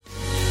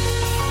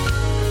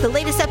The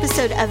latest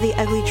episode of The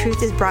Ugly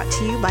Truth is brought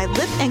to you by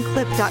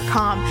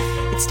lipandclip.com.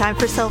 It's time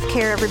for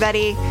self-care,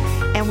 everybody,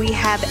 and we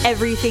have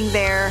everything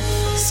there.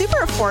 Super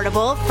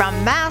affordable, from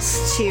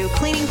masks to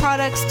cleaning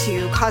products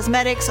to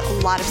cosmetics, a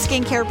lot of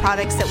skincare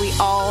products that we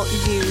all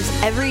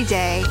use every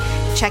day.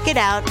 Check it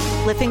out,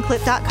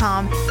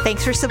 lipandclip.com.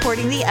 Thanks for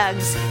supporting the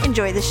Uggs.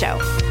 Enjoy the show.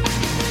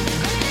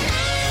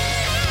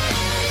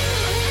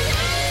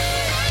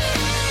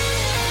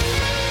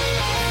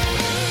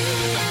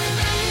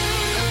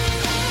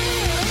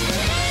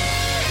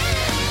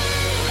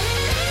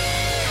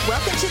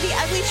 Welcome to The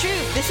Ugly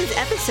Truth. This is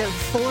episode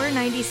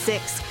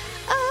 496.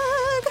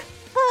 Ugh.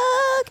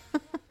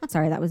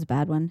 Sorry, that was a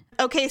bad one.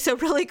 Okay, so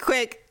really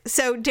quick.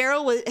 So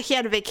Daryl, he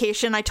had a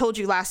vacation. I told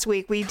you last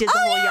week we did the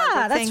whole yard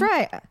work thing. That's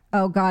right.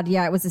 Oh, God,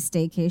 yeah, it was a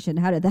staycation.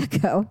 How did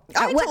that go?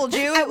 I told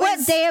you.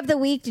 What day of the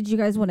week did you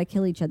guys want to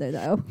kill each other,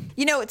 though?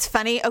 You know, it's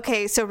funny.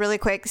 Okay, so really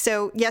quick.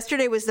 So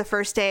yesterday was the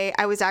first day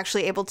I was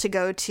actually able to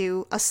go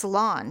to a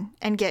salon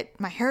and get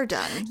my hair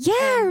done. Yeah,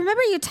 I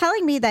remember you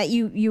telling me that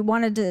you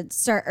wanted to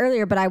start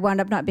earlier, but I wound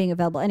up not being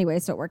available anyway,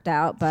 so it worked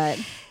out. But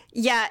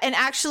yeah, and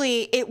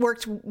actually it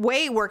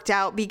worked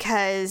out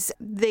because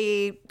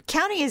the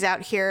county is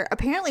out here.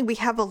 Apparently we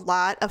have a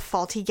lot of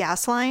faulty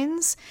gas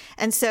lines,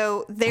 and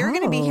so they're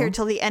going to be here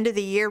till the end of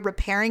the year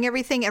repairing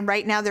everything, and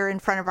right now they're in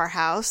front of our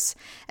house,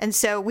 and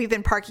so we've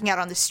been parking out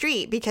on the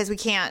street because we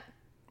can't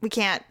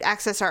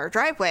access our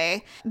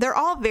driveway. They're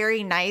all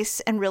very nice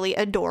and really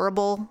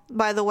adorable,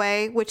 by the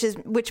way,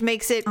 which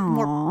makes it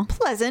more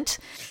pleasant.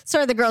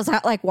 So are the girls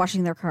out like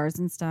washing their cars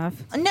and stuff?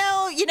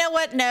 No, you know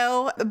what?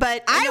 No,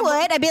 but I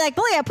would. I'd be like,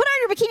 Belia, put on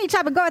your bikini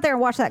top and go out there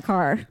and wash that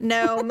car.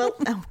 No,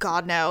 oh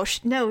God, no,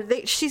 no.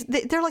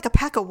 They're like a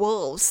pack of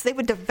wolves. They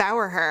would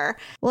devour her.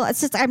 Well,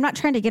 it's just I'm not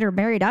trying to get her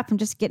married up. I'm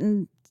just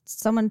getting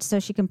someone so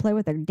she can play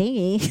with her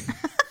dinghy.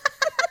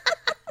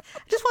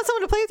 Just want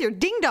someone to play with your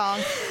ding dong.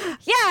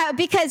 Yeah,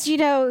 because, you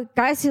know,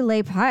 guys who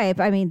lay pipe,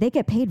 I mean, they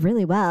get paid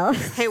really well.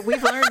 Hey,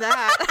 we've learned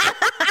that.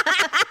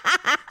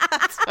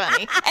 That's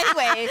funny.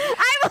 Anyway,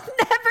 I will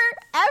never,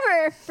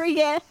 ever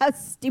forget how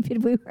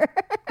stupid we were.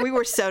 We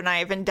were so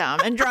naive and dumb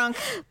and drunk.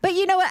 But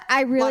you know what?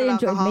 I really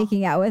enjoyed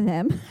making out with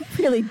him.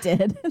 I really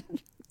did.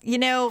 You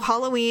know,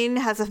 Halloween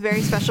has a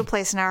very special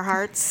place in our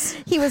hearts.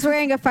 He was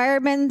wearing a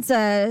fireman's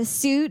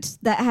suit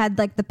that had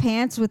like the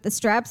pants with the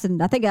straps and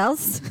nothing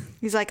else.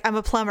 He's like, I'm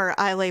a plumber.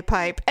 I lay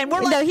pipe. And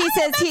we're like, no, he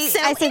says,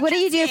 I said, what do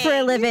you do for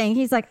a living?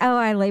 He's like, oh,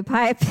 I lay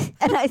pipe.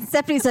 And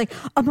Stephanie's like,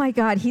 oh my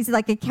God, he's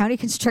like a county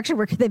construction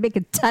worker. They make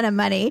a ton of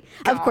money.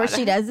 God. Of course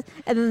she does.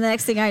 And then the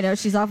next thing I know,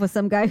 she's off with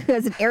some guy who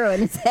has an arrow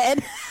in his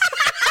head.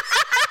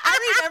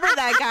 I remember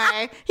that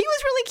guy. He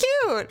was really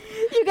cute.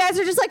 You guys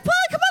are just like, Paula,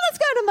 come on, let's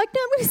go. And I'm like,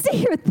 no, I'm going to stay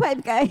here with the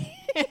pipe guy.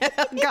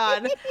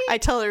 God, I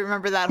totally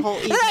remember that whole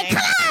evening. Like, come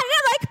on. And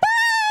I'm like, bye.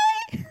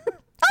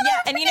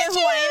 Yeah, and you know who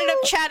I ended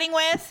up chatting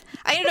with?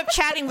 I ended up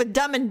chatting with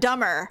Dumb and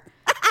Dumber.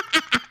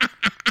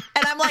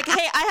 And I'm like,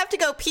 hey, I have to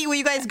go pee. Will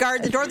you guys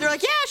guard the door? They're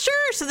like, yeah,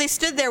 sure. So they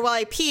stood there while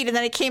I peed, and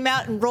then I came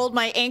out and rolled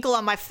my ankle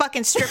on my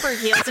fucking stripper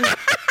heels and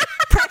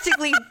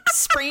practically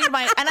sprained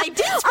my, and I did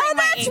sprain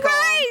my ankle. Oh, that's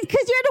right,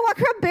 because you had to walk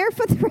around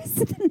barefoot the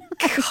rest of the night.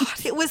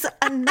 God, it was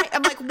I'm like,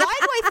 why do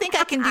I think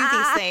I can do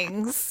these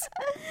things?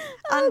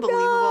 Unbelievable.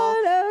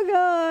 Oh,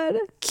 God.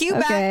 Cue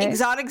back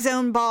Exotic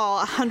Zone Ball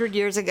 100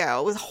 years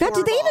ago. It was horrible.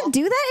 God, do they even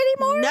do that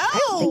anymore? No. I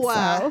don't think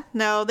so.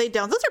 No, they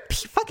don't. Those are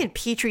fucking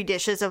petri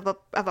dishes of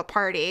a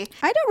party.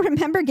 I don't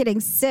remember getting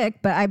sick,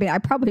 but I mean, I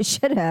probably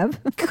should have.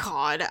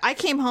 God, I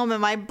came home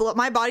and my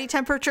body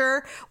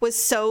temperature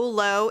was so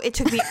low, it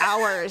took me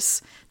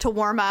hours to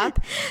warm up.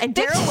 And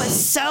Daryl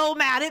was so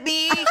mad at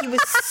me. He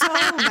was so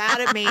mad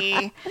at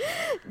me.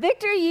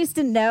 Victor used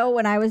to know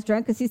when I was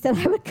drunk because he said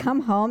I would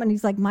come home and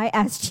he's like, my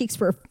ass cheeks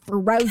were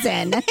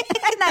frozen. And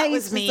that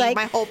was me, like,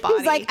 my whole body.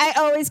 He's like, I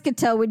always could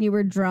tell when you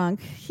were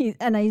drunk. He's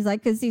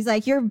like, because he's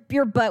like, your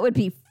butt would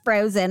be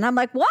frozen. I'm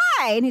like, why?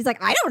 And he's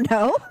like, I don't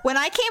know. When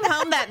I came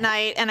home that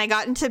night and I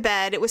got into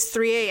bed, it was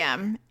 3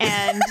 a.m.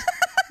 and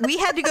we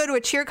had to go to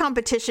a cheer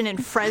competition in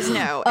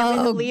Fresno. And we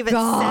had to leave at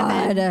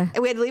 7. And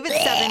we had to leave at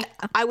 7.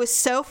 I was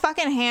so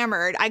fucking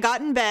hammered. I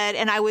got in bed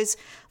and I was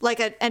like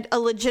a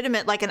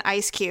legitimate, like an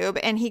ice cube.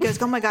 And he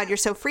goes, oh my God, you're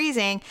so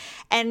freezing.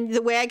 And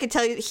the way I could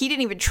tell you, he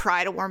didn't even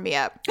try to warm me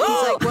up. He's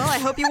like, well, I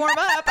hope you warm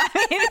up.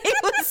 I mean, he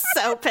was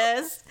so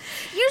pissed.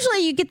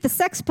 Usually you get the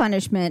sex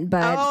punishment,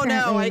 but oh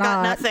no, I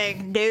got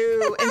nothing. No.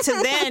 And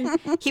so then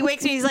he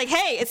wakes me. He's like,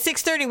 hey, it's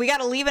 6:30. We got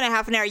to leave in a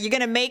half an hour. You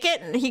going to make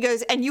it? And he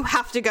goes, and you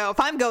have to go. If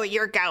I'm going,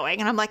 you're going.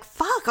 And I'm like,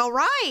 fuck, all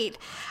right.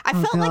 I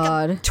felt like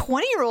a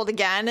 20-year-old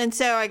again. And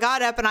so I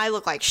got up and I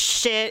looked like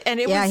shit. And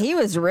he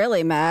was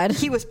really mad.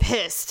 He was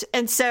pissed.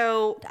 And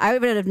so I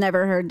would have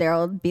never heard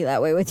Daryl be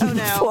that way with you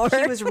before.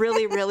 He was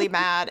really, really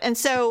mad. And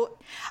so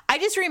I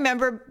just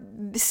remember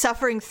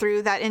suffering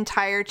through that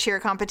entire cheer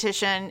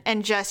competition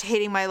and just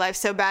hating my life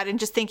so bad and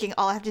just thinking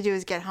all I have to do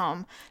is get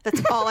home.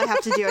 That's all I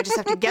have to do. I just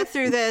have to get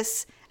through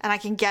this and I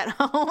can get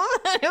home.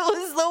 It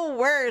was the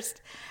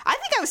worst. I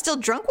think I was still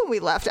drunk when we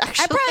left,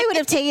 actually. I probably would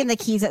have taken the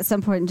keys at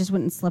some point and just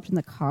went and slept in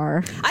the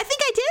car. I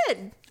think I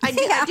did. I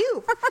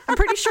do. I'm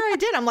pretty sure I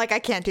did. I'm like, I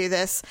can't do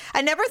this.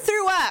 I never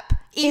threw up.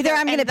 Either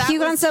I'm going to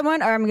puke on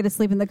someone or I'm going to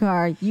sleep in the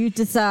car. You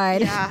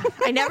decide. Yeah.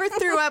 I never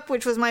threw up,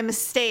 which was my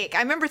mistake.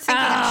 I remember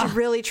thinking I should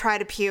really try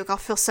to puke. I'll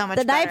feel so much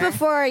better. The night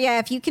before, yeah,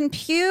 if you can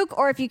puke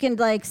or if you can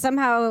like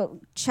somehow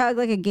chug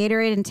like a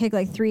Gatorade and take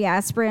like 3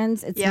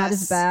 aspirins, it's not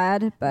as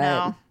bad. But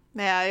no.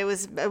 Yeah, it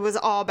was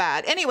all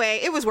bad.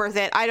 Anyway, it was worth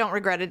it. I don't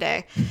regret a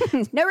day.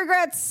 No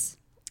regrets.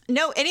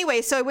 No,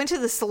 anyway, so I went to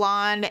the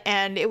salon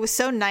and it was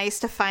so nice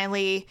to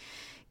finally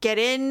get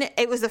in.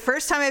 It was the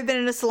first time I've been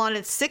in a salon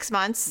in 6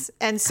 months.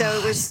 And so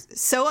it was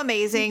so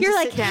amazing. You're to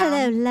like, sit down.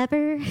 hello,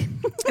 lover.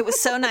 It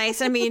was so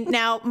nice. I mean,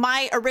 now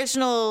my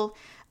original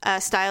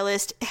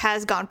stylist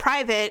has gone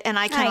private and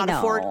I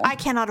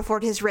cannot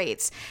afford his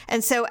rates.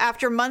 And so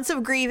after months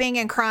of grieving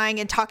and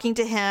crying and talking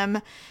to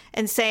him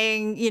and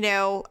saying, you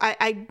know,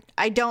 I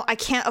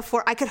can't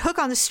afford, I could hook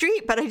on the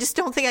street, but I just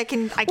don't think I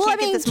can't get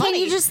this money.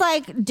 Can you just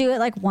like do it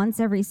like once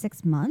every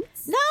 6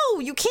 months? No,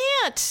 you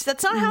can't.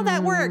 That's not how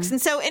that works.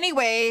 And so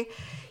anyway,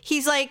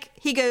 he's like,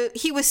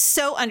 he was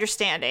so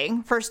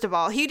understanding. First of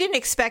all, he didn't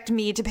expect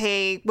me to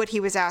pay what he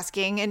was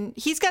asking. And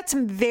he's got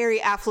some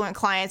very affluent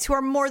clients who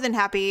are more than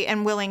happy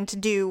and willing to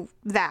do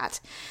that.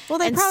 Well,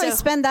 they probably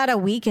spend that a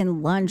week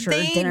in lunch or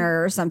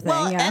dinner or something.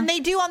 Well, and they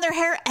do on their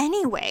hair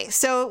anyway.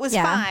 So it was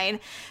fine.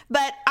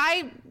 But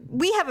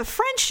we have a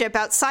friendship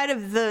outside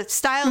of the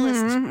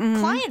stylist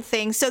client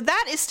thing. So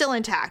that is still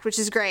intact, which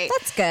is great.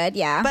 That's good.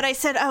 Yeah. But I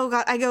said, oh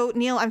God, I go,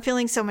 Neil, I'm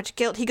feeling so much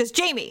guilt. He goes,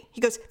 Jamie,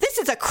 this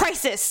is a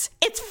crisis.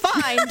 It's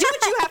fine. Do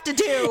what you have to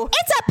do.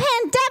 It's a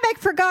pandemic,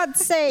 for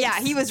God's sake. Yeah,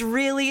 he was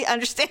really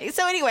understanding.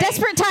 So anyway.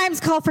 Desperate times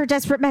call for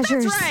desperate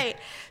measures. That's right.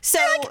 So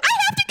I have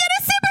to get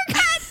a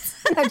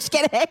supercut. No, just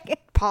kidding.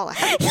 Paula,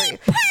 how dare you? He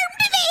permed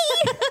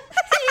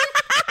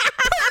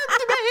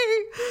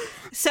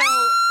me.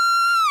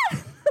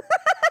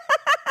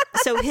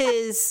 So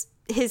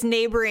his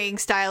neighboring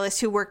stylist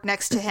who worked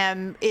next to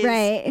him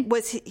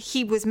was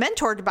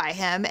mentored by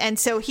him, and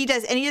so he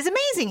does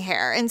amazing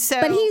hair. And so,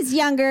 but he's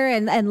younger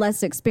and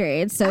less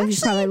experienced, so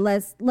he's probably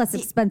less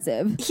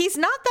expensive. He's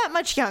not that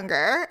much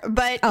younger,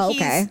 but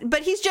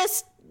he's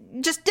just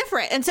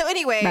different. And so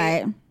anyway.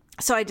 Right.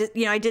 So I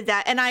did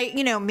that, and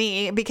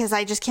me, because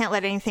I just can't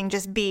let anything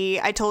just be.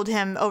 I told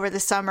him over the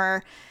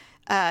summer,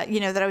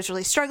 that I was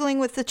really struggling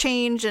with the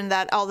change, and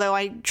that although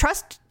I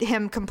trust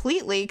him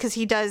completely because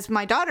he does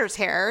my daughter's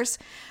hairs,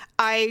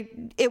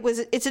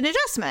 it's an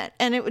adjustment,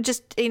 and it would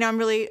just,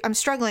 I'm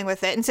struggling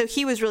with it. And so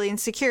he was really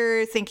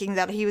insecure, thinking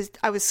that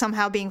I was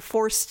somehow being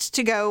forced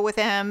to go with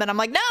him. And I'm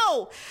like,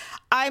 no,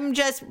 I'm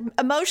just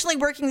emotionally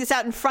working this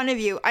out in front of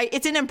you.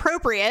 It's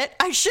inappropriate.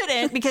 I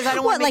shouldn't, because I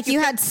don't want to make you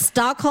had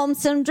Stockholm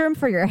syndrome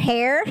for your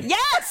hair?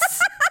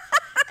 Yes.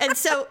 And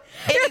so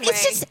anyway,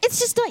 it's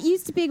just not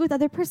used to being with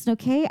other person.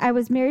 Okay, I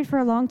was married for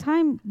a long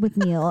time with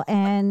Neil,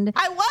 and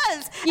I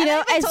was,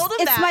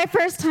 it's my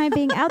first time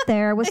being out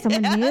there with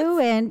someone new,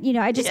 and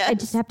I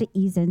just have to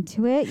ease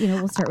into it.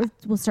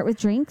 We'll start with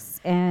drinks,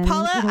 and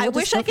Paula, I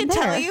wish I could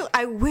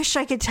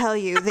tell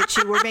you that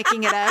you were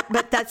making it up,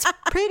 but that's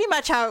pretty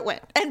much how it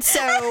went. And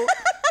so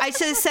I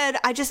just said,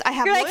 I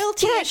have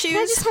loyalty issues.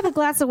 Can I just have a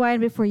glass of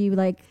wine before you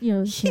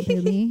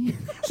shampoo me?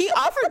 He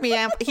offered me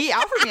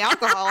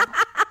alcohol.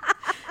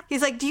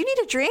 He's like, do you need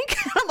a drink?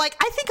 I'm like,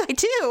 I think I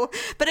do.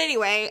 But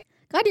anyway.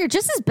 God, you're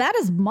just as bad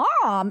as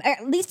mom.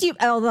 At least you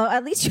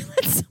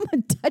let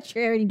someone touch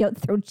your hair and you don't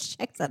throw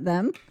checks at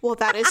them. Well,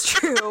 that is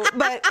true.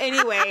 But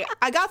anyway,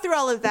 I got through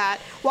all of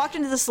that, walked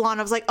into the salon.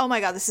 I was like, oh my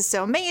God, this is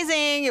so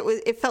amazing.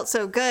 It felt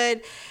so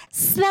good.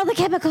 Smell the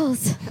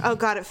chemicals. Oh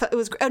God, it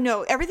was. Oh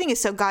no, everything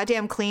is so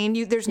goddamn clean.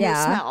 There's no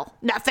smell,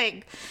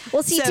 nothing.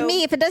 Well, see, to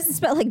me, if it doesn't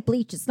smell like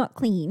bleach, it's not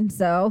clean.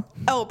 So.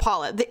 Oh,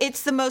 Paula,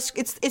 it's the most.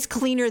 It's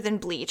cleaner than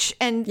bleach.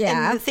 And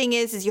the thing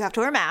is you have to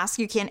wear a mask.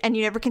 You can't, and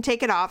you never can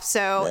take it off.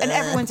 So, and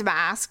everyone's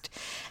masked,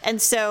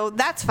 and so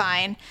that's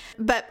fine.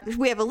 But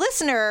we have a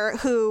listener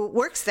who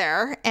works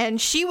there, and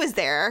she was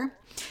there,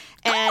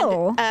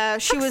 and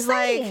she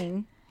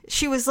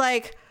was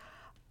like,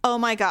 oh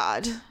my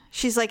God.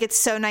 She's like, it's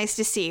so nice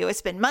to see you.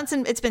 It's been months,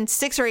 and it's been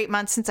 6 or 8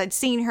 months since I'd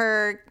seen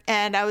her.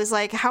 And I was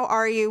like, how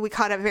are you? We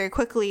caught up very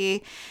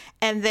quickly.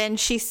 And then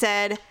she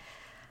said,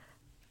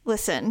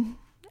 listen,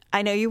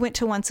 I know you went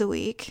to once a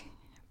week,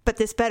 but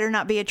this better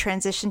not be a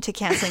transition to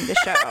canceling the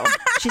show.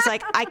 She's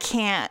like, I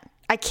can't.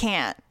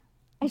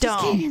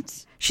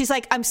 Don't. She's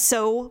like, I'm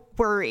so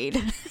worried.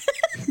 And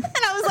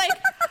I was like,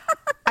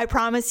 I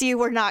promise you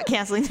we're not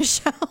canceling the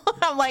show.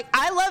 I'm like,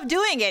 I love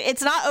doing it.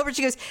 It's not over.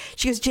 She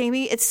goes,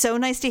 Jamie, it's so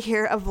nice to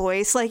hear a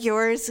voice like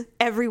yours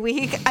every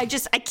week. I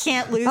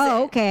can't lose it.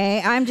 Oh,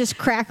 okay. I'm just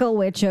Crackle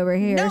Witch over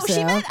here. No, so.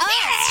 She meant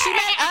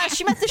us.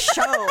 She meant the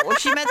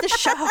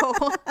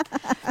show.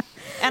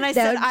 And I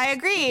said, I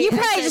agree. You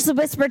probably just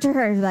whispered to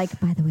her, like,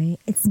 by the way,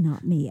 it's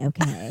not me,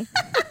 okay?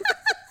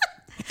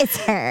 It's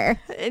her.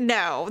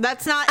 No,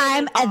 that's not.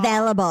 I'm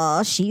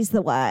available. She's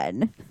the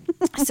one.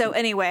 So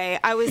anyway,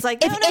 I was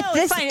like, no,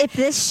 it's fine. If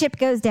this ship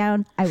goes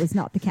down, I was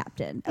not the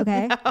captain.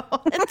 Okay.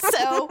 No. And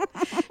so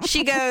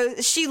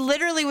she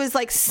literally was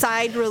like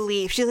sighed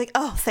relief. She's like,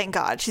 oh, thank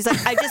God. She's like,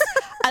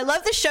 I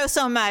love the show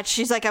so much.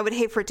 She's like, I would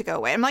hate for it to go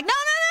away. I'm like,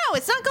 no,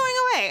 it's not going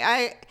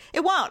away.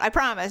 It won't. I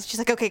promise. She's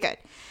like, okay, good.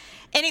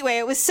 Anyway,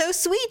 it was so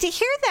sweet to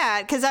hear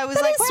that because I was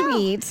that like, is wow.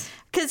 Sweet.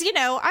 Because,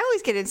 I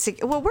always get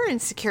insecure. Well, we're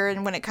insecure.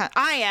 And when it comes,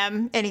 I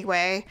am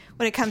anyway,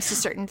 when it comes to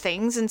certain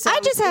things. And so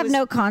I just have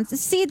no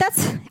concept. See,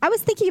 I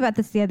was thinking about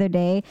this the other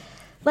day.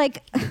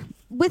 Like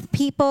with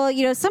people,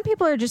 some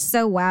people are just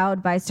so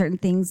wowed by certain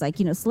things like,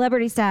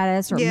 celebrity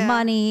status or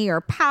money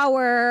or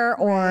power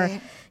or,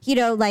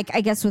 like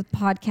I guess with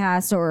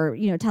podcasts or,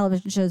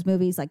 television shows,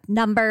 movies, like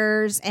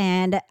numbers.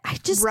 And I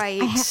just,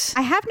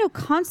 I have no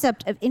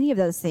concept of any of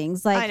those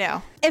things. Like, I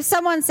know. If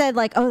someone said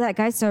like, oh, that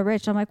guy's so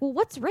rich, I'm like, well,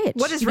 what's rich?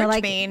 What does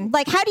rich mean?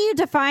 Like, how do you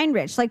define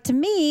rich? Like to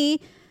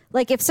me,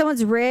 like if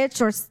someone's rich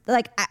or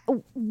like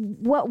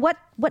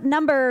what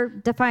number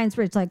defines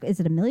rich? Like, is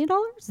it $1 million?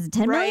 Is it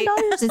 $10 million?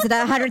 Is it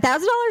 $100,000?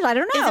 I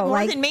don't know. Is it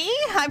more than me?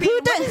 I mean,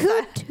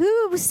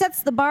 who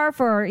sets the bar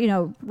for,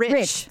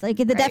 rich? Like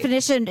in the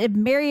definition of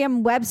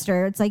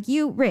Merriam-Webster, it's like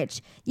you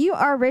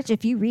are rich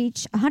if you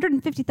reach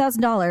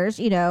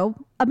 $150,000,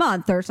 a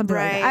month or something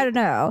like that. I don't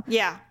know.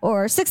 Yeah.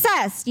 Or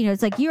success,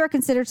 it's like you are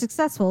considered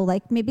successful.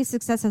 Like maybe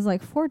success has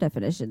like 4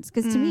 definitions.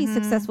 Because to me,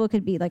 successful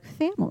could be like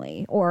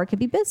family or it could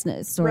be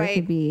business or it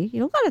could be, a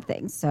lot of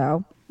things.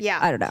 So yeah,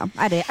 I don't know.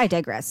 I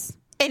digress.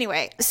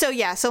 Anyway, so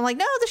I'm like,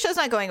 no, the show's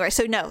not going anywhere.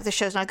 So no, the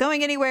show's not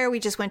going anywhere. We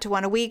just went to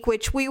 1 a week,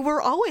 which we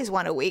were always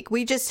 1 a week.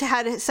 We just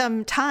had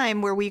some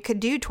time where we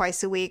could do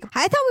twice a week.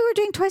 I thought we were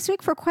doing twice a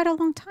week for quite a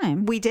long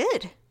time. We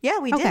did. Yeah,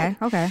 we did.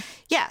 Okay.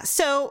 Yeah.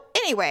 So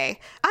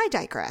anyway, I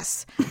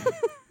digress.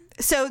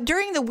 So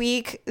during the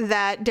week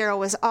that Daryl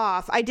was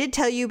off, I did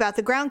tell you about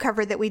the ground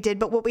cover that we did.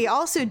 But what we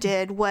also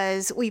did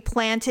was we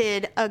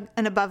planted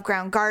an above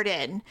ground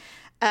garden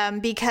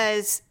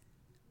because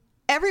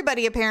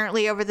everybody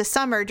apparently over the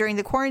summer during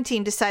the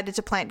quarantine decided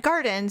to plant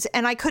gardens,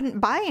 and I couldn't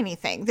buy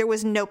anything. There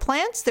was no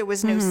plants. There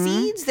was no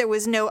seeds. There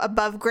was no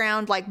above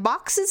ground like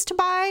boxes to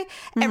buy.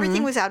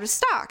 Everything was out of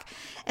stock.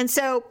 And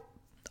so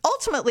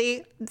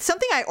ultimately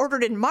something I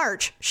ordered in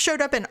March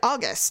showed up in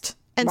August.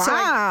 And so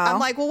I'm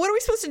like, well, what are we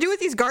supposed to do with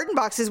these garden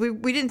boxes?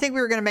 We didn't think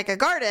we were going to make a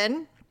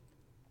garden.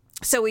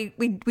 So we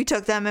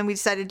took them and we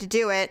decided to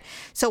do it.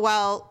 So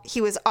while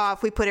he was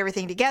off, we put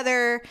everything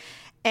together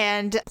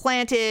and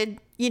planted,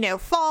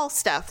 fall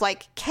stuff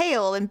like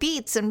kale and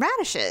beets and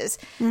radishes.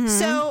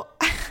 So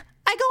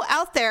I go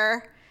out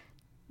there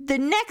the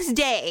next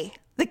day,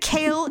 the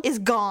kale is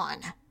gone.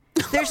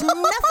 There's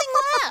nothing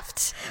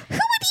left. Who would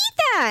eat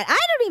that? I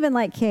don't even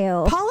like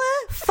kale.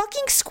 Paula,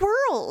 fucking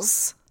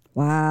squirrels.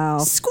 Wow.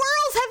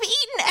 Squirrels have eaten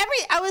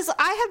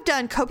I have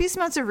done copious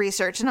amounts of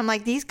research, and I'm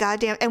like, these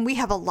goddamn, and we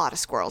have a lot of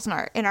squirrels in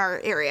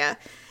our area,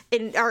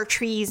 in our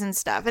trees and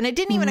stuff. And it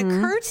didn't even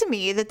occur to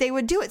me that they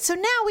would do it. So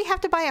now we have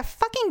to buy a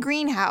fucking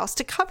greenhouse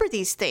to cover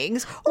these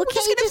things. Or we're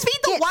just going to feed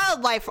the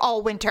wildlife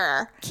all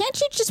winter.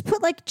 Can't you just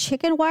put like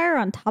chicken wire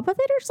on top of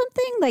it or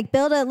something? Like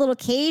build a little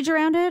cage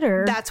around it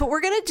or? That's what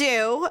we're going to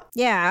do.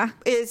 Yeah.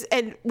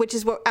 Which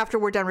is what, after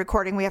we're done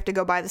recording, we have to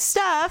go buy the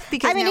stuff.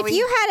 Because I mean, if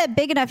you had a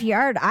big enough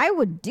yard, I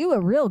would do a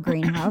real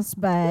greenhouse,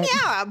 but.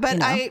 Yeah, but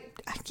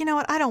you know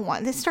what? I don't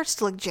want this. Starts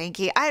to look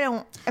janky. If I had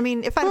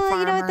a farmer.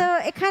 You know what though?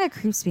 It kind of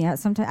creeps me out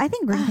sometimes. I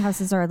think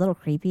greenhouses are a little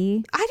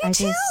creepy. I do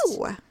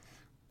too.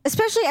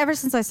 Especially ever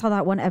since I saw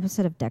that one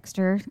episode of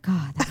Dexter.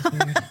 God, that was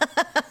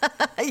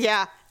weird.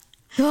 Yeah.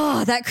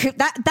 Oh,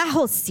 that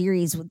whole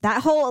series,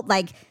 that whole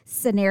like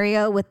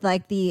scenario with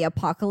like the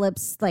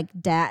apocalypse, like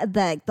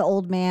the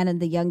old man and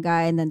the young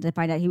guy, and then to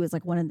find out he was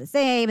like one and the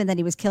same, and then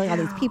he was killing all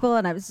these people,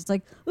 and I was just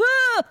like,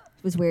 ah!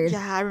 It was weird.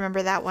 Yeah, I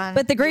remember that one.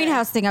 But the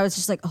greenhouse thing, I was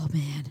just like, oh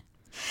man.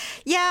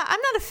 Yeah, I'm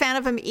not a fan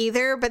of them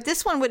either, but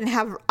this one wouldn't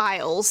have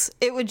aisles.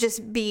 It would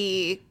just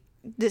be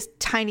this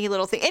tiny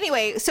little thing.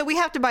 Anyway, so we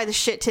have to buy the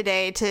shit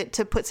today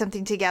to put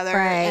something together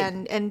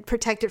and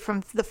protect it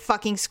from the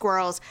fucking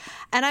squirrels.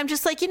 And I'm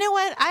just like, you know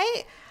what?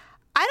 I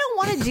don't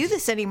want to do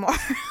this anymore.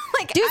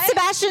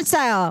 Sebastian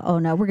style. Oh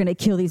no, we're gonna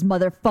kill these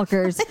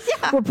motherfuckers.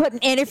 Yeah. We're putting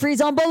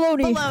antifreeze on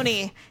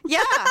bologna. Yeah,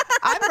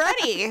 I'm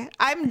ready.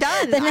 I'm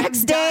done. The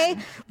next day,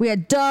 we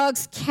had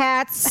dogs,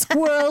 cats,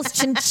 squirrels,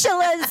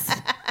 chinchillas.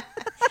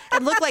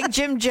 It looked like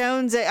Jim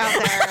Jones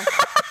out there.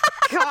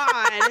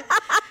 God,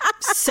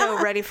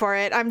 so ready for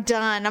it. I'm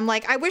done. I'm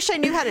like, I wish I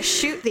knew how to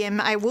shoot them.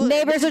 I would.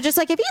 Neighbors are just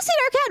like, have you seen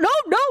our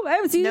cat? No, I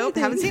haven't seen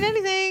anything. Haven't seen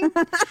anything.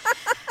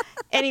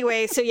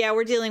 Anyway, so yeah,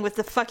 we're dealing with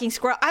the fucking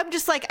squirrel. I'm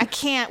just like, I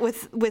can't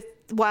with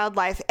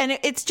wildlife. And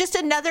it's just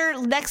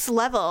another next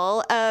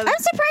level of... I'm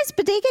surprised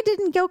Bodega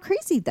didn't go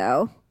crazy,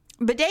 though.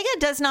 Bodega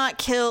does not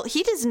kill...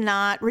 He does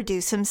not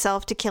reduce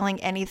himself to killing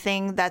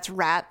anything that's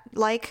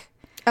rat-like.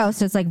 Oh,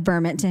 so it's like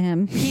vermin to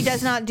him. He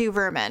does not do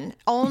vermin.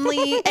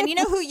 Only... And you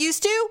know who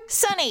used to?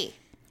 Sunny.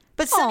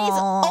 But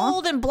Sonny's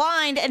old and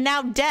blind and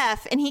now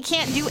deaf, and he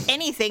can't do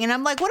anything. And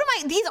I'm like, what am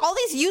I? All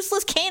these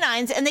useless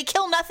canines, and they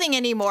kill nothing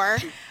anymore.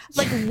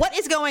 Like, what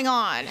is going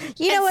on?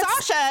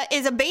 Sasha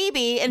is a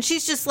baby, and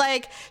she's just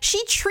like,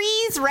 she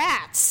trees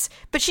rats,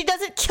 but she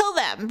doesn't kill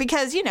them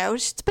because,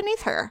 it's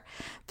beneath her.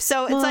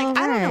 So it's I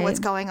don't know what's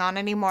going on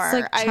anymore. It's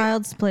like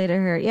child's play to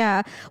her.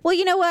 Yeah. Well,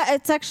 you know what?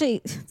 It's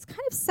kind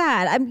of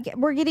sad.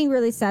 We're getting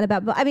really sad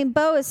about Bo. I mean,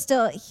 Bo is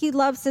still, he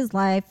loves his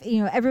life.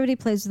 Everybody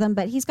plays with him,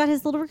 but he's got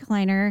his little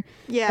recliner.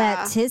 Yeah.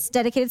 That's his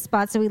dedicated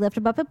spot. So we lift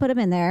him up and put him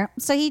in there.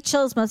 So he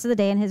chills most of the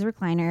day in his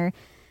recliner.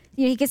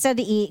 He gets down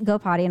to eat and go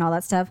potty and all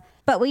that stuff.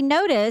 But we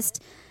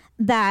noticed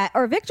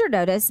Victor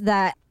noticed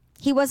that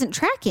he wasn't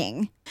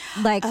tracking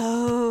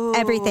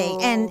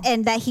everything,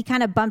 and that he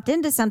kind of bumped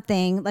into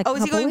something like a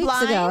couple weeks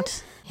blind? Ago.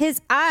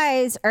 His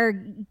eyes are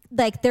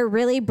they're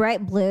really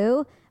bright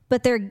blue,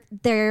 but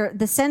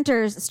the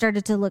centers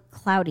started to look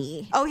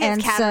cloudy. Oh, he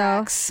has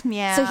cataracts.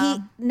 So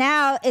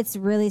now it's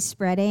really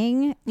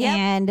spreading. Yep.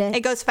 And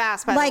it goes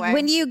fast, by the way.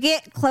 When you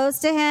get close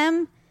to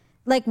him,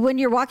 when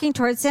you're walking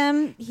towards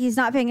him, he's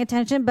not paying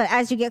attention. But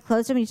as you get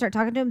close to him and you start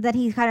talking to him, then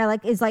he kind of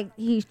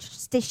he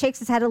shakes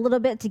his head a little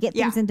bit to get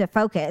things into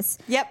focus.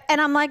 Yep. And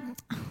I'm like,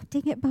 oh,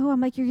 dang it, Bo. I'm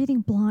like, you're getting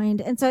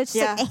blind. And so it's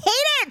just I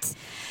hate it.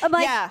 I'm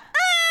like,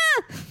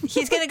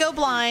 he's going to go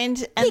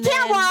blind. And he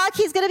can't walk.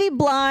 He's going to be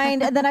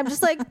blind. And then I'm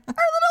just like, our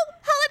little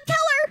Helen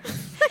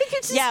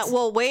Keller.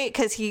 Well, wait,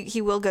 because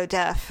he will go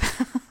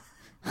deaf.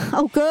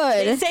 Oh,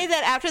 good. They say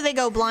that after they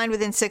go blind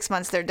within 6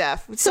 months, they're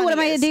deaf. So what am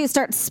I going to do?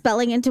 Start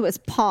spelling into his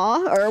paw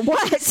or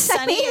what?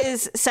 Sonny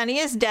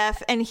is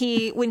deaf, and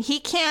he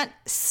can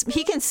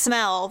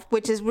smell,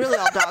 which is really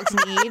all dogs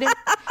need.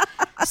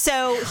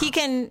 So he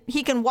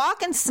can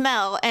walk and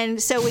smell,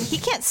 and so when he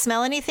can't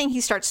smell anything, he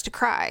starts to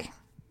cry.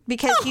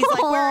 Because he's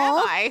like, where am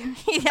I?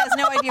 He has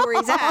no idea where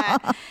he's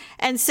at.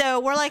 And so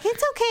we're like,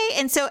 it's okay.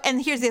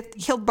 And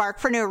he'll bark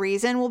for no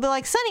reason. We'll be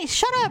like, Sonny,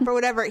 shut up or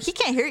whatever. He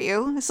can't hear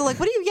you. So what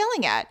are you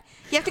yelling at?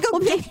 You have to go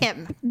get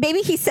him.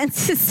 Maybe he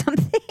senses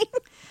something.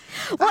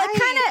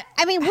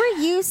 We're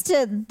used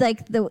to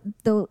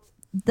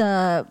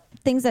the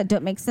things that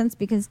don't make sense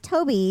because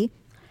Toby,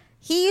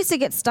 he used to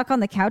get stuck on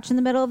the couch in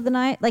the middle of the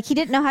night. He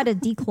didn't know how to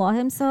declaw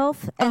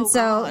himself. And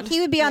he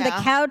would be on the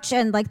couch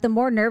and the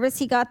more nervous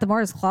he got, the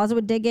more his claws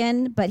would dig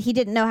in, but he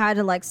didn't know how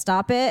to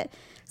stop it.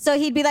 So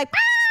he'd be like, ah!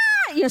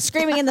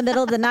 Screaming in the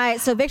middle of the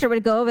night. So Victor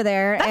would go over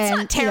there. That's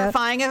not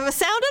terrifying of a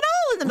sound at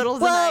all in the middle of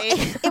the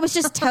night. It was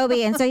just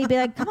Toby. And so he'd be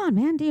like, come on,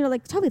 man.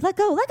 Toby, let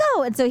go.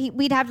 And so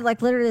we'd have to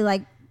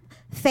literally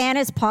fan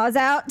his paws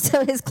out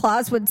so his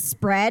claws would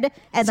spread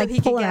and so he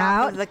pull could him get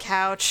out off of the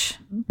couch.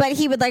 But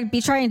he would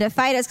be trying to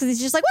fight us because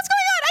he's just like, what's going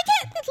on? I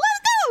can't let it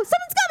go.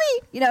 Someone's got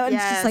me. And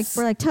it's just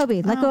we're like,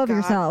 Toby, let go of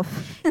yourself.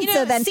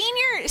 So then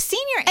senior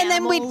and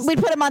animals, then we'd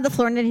put him on the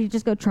floor and then he'd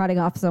just go trotting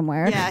off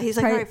somewhere. Yeah, he's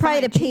like,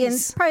 probably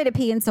to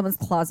pee in someo's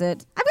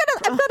closet. I've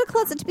got a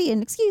closet to pee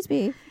in. Excuse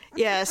me.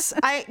 Yes,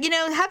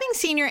 having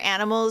senior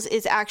animals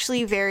is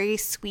actually very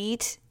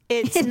sweet.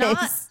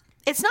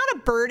 It's not a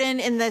burden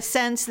in the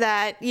sense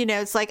that,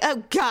 it's like,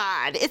 oh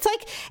God, it's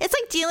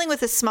like dealing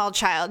with a small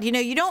child.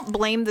 You don't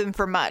blame them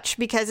for much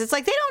because it's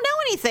like, they don't know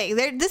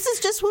anything. This is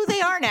just who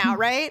they are now.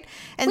 Right.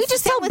 And we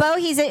just told Bo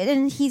he's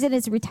in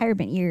his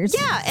retirement years.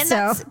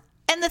 Yeah.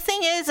 And the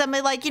thing is, I'm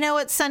like, you know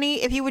what,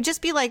 Sonny, if you would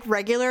just be like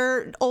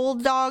regular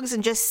old dogs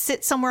and just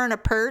sit somewhere on a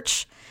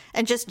perch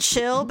and just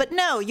chill. But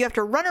no, you have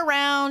to run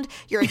around.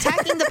 You're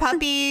attacking the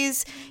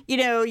puppies.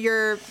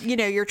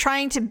 You're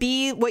trying to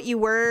be what you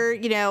were,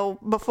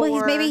 before.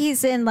 Well, maybe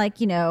he's in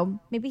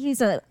maybe he's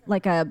a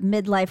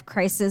midlife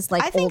crisis,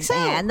 I think old so.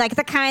 man,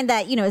 the kind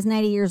that is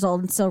 90 years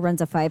old and still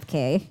runs a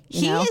 5K.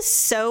 He is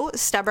so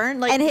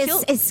stubborn, and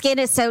his skin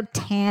is so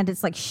tanned,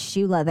 it's like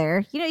shoe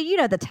leather. You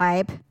know the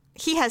type.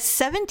 He has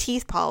 7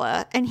 teeth,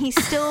 Paula, and he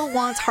still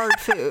wants hard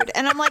food.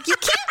 And I'm like, you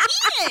can't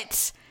eat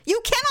it.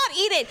 You cannot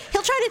eat it.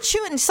 He'll try to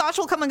chew it, and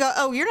Sasha will come and go,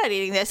 oh, you're not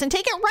eating this, and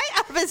take it right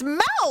out of his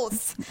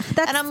mouth.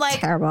 That's and I'm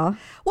like, terrible.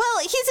 Well,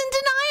 he's in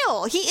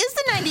denial. He is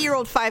the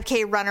 90-year-old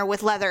 5K runner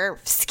with leather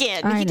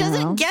skin. He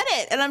doesn't get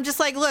it. And I'm just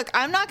like, look,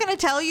 I'm not going to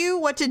tell you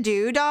what to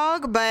do,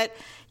 dog, but,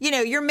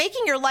 you're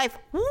making your life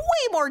way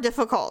more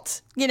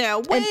difficult.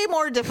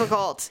 More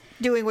difficult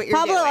doing what you're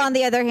doing. Pablo, on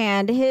the other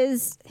hand, I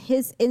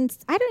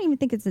don't even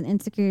think it's an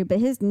insecurity, but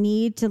his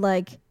need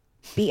to,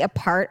 be a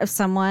part of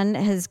someone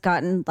has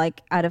gotten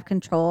out of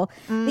control.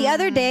 The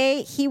other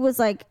day he was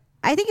I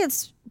think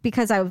it's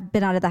because I've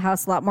been out of the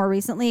house a lot more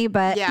recently,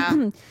 but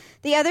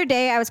the other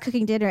day I was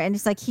cooking dinner and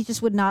it's he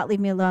just would not leave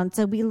me alone.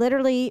 So we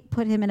literally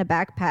put him in a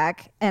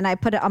backpack and I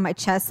put it on my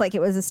chest like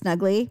it was a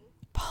snuggly,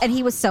 and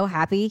he was so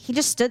happy. He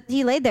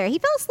laid there. He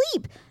fell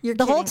asleep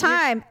the whole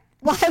time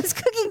while I was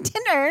cooking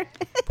dinner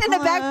in a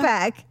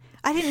backpack.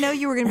 I didn't know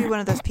you were going to be one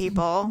of those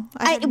people.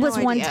 It was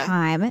one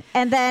time.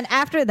 And then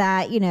after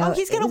that, he's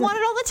going to want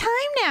it all the time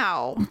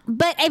now.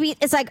 But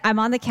it's I'm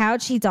on the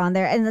couch, he's on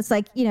there, and it's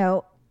and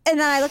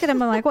then I look at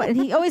him, I'm like, what? And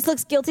he always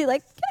looks guilty, can I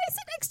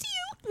sit next to you?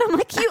 And I'm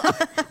like,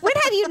 when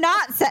have you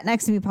not sit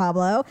next to me,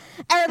 Pablo.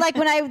 Or like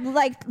when I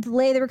like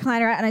lay the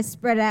recliner out and I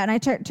spread it out and I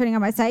start turning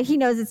on my side, he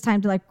knows it's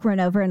time to like run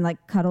over and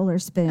like cuddle or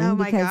spoon. Oh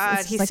my because God,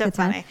 it's he's like so the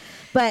time. funny.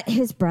 But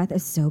his breath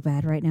is so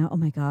bad right now. Oh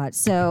my God.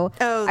 So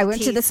I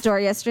went to the store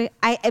yesterday.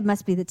 It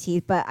must be the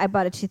teeth, but I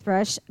bought a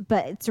toothbrush,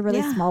 but it's a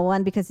really small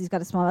one because he's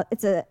got a small,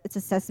 it's a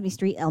Sesame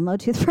Street Elmo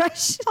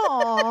toothbrush.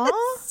 Aww.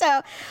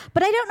 So,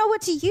 but I don't know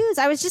what to use.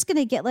 I was just going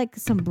to get like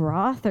some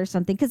broth or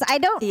something because I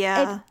don't,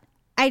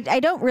 I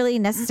don't really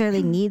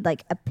necessarily need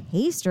like a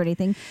paste or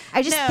anything.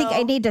 I just think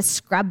I need to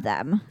scrub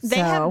them. They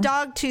have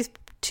dog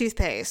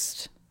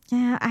toothpaste.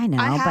 Yeah, I know.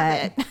 I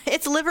have it.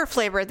 It's liver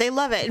flavored. They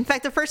love it. In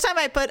fact, the first time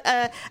I put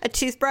a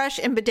toothbrush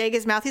in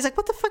Bodega's mouth, he's like,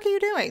 "What the fuck are you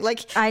doing?"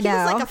 Like, I know. He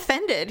was like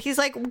offended. He's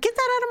like, "Get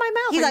that out of my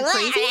mouth." He's are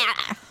like, you crazy?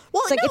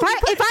 Well, it's like,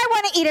 if I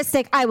want to eat a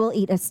stick, I will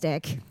eat a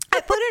stick. I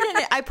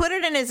put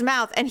it in his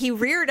mouth, and he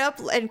reared up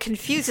and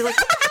confused. He's like,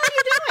 "What the hell are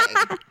you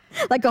doing?"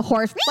 Like a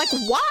horse. Like,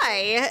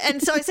 why?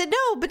 And so I said,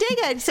 no,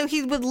 Bodega. So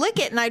he would lick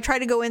it, and I try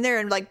to go in there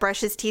and like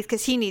brush his teeth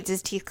because he needs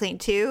his teeth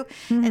cleaned too.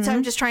 Mm-hmm. And so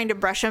I'm just trying to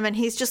brush him, and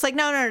he's just like,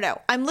 no.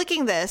 I'm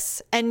licking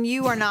this, and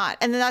you are not.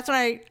 And then that's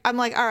when I'm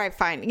like, all right,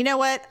 fine. You know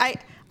what?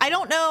 I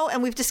don't know,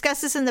 and we've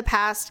discussed this in the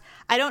past.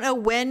 I don't know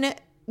when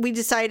we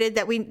decided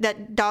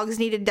that dogs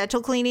needed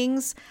dental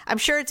cleanings. I'm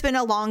sure it's been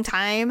a long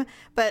time,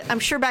 but I'm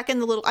sure back in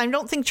the I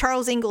don't think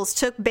Charles Ingalls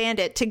took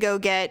Bandit to go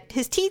get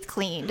his teeth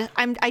cleaned.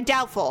 I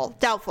doubtful.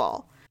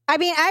 I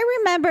mean, I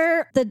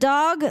remember the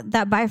dog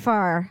that by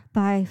far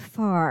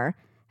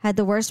had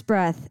the worst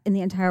breath in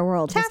the entire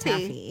world was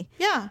Taffy.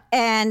 Yeah.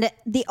 And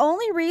the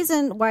only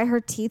reason why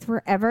her teeth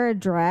were ever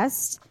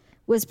addressed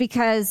was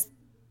because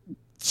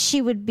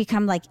she would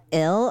become like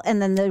ill, and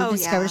then they would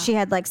discover she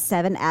had like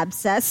 7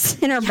 abscess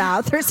in her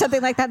mouth or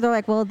something like that. They're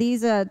like, well,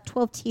 these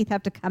 12 teeth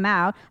have to come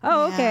out.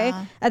 Oh, okay.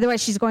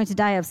 Otherwise she's going to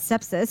die of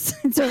sepsis.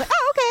 And so,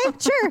 okay,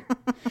 sure.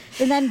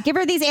 And then give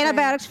her these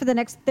antibiotics for the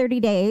next 30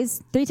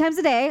 days, 3 times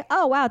a day.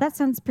 Oh, wow, that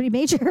sounds pretty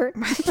major.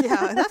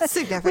 Yeah, that's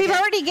significant. We've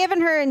already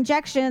given her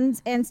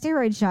injections and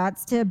steroid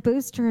shots to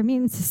boost her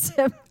immune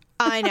system.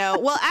 I know.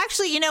 Well,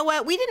 actually, you know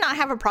what? We did not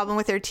have a problem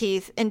with her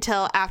teeth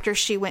until after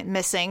she went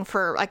missing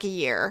for like a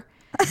year.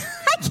 I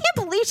can't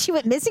believe she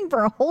went missing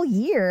for a whole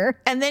year.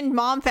 And then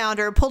mom found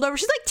her, pulled over.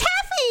 She's like,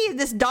 Taffy!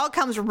 This dog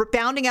comes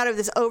bounding out of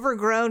this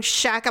overgrown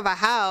shack of a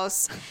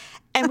house.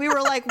 And we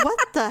were like, what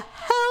the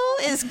hell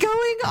is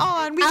going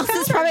on?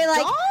 Allison's probably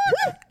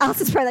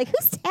like,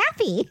 who's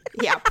Taffy?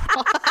 Yeah.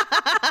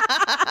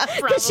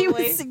 Because she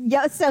was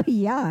so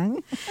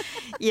young.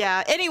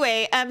 Yeah.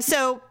 Anyway,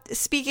 so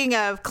speaking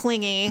of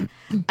clingy,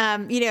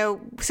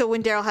 so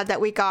when Daryl had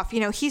that week off,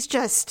 he's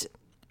just...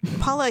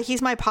 Paula,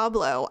 he's my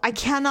Pablo. I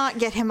cannot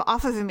get him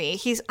off of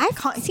me.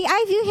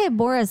 I view him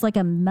more as like a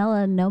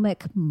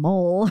melanemic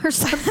mole or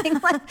something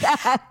like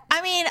that.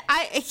 I mean,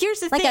 here's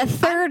the thing. Like a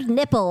third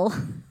nipple.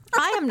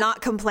 I am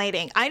not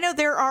complaining. I know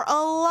there are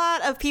a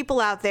lot of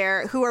people out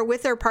there who are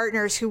with their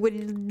partners who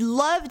would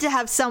love to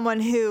have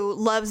someone who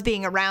loves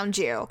being around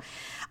you.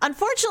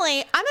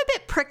 Unfortunately, I'm a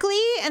bit prickly,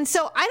 and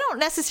so I don't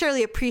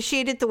necessarily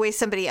appreciate it the way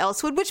somebody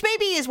else would, which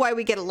maybe is why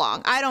we get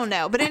along. I don't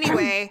know. But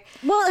anyway.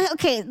 Well,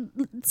 okay.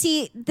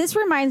 See, this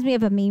reminds me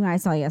of a meme I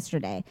saw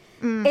yesterday.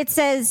 It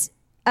says,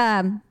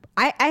 I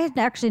had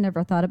actually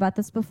never thought about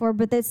this before,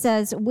 but it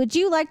says, would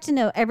you like to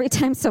know every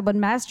time someone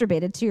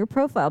masturbated to your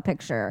profile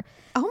picture?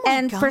 Oh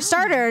my God. For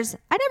starters,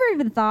 I never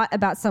even thought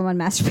about someone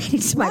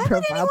masturbating to my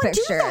profile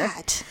picture. Do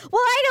that?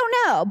 Well, I don't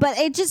know, but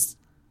it just...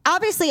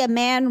 Obviously, a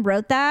man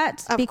wrote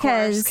that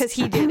because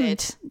he did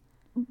it.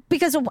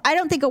 Because I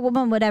don't think a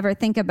woman would ever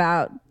think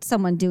about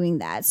someone doing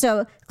that.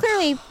 So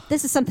clearly,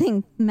 this is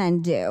something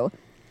men do.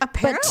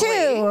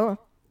 Apparently. But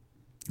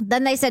 2,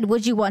 then they said,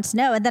 would you want to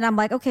know? And then I'm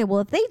like, okay,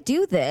 well, if they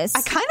do this...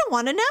 I kind of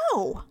want to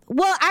know.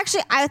 Well,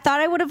 actually, I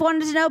thought I would have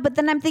wanted to know. But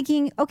then I'm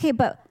thinking, okay,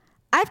 but...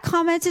 I've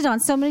commented on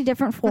so many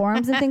different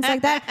forums and things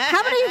like that.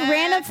 How many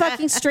random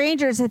fucking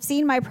strangers have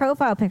seen my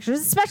profile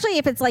pictures, especially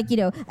if it's like,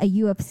 a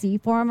UFC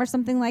forum or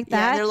something like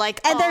that? Yeah, they're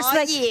like, and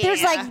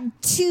there's like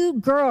 2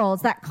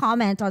 girls that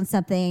comment on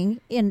something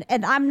and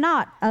I'm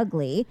not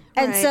ugly.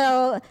 And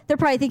so they're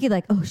probably thinking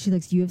like, oh, she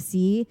likes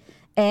UFC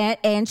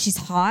and she's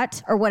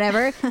hot or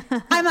whatever.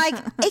 I'm like,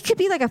 it could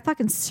be like a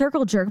fucking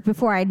circle jerk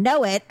before I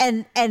know it.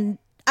 And I'm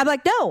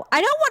like, no,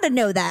 I don't want to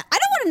know that. I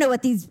don't want to know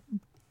what these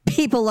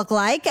people look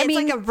like. It's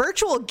like a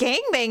virtual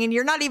gangbang and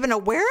you're not even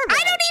aware of it.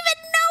 I don't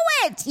even know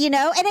it,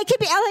 and it could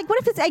be like,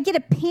 what if I get a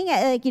ping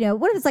at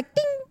what if it's like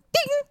ding,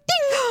 ding,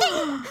 ding,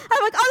 ding.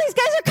 I'm like, oh, these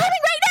guys are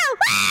coming right now.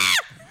 Ah!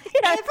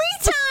 Every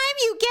time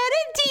you get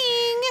a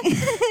ding,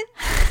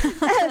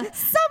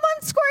 someone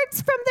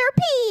squirts from their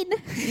peen.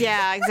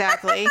 Yeah,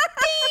 exactly.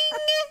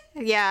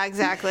 Ding. Yeah,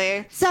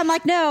 exactly. So I'm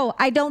like, no,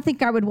 I don't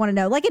think I would want to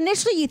know. Like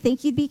initially you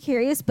think you'd be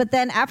curious, but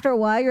then after a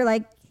while you're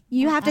like,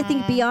 you have to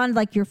think beyond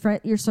like your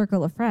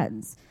circle of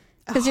friends.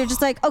 Because you're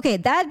just like, okay,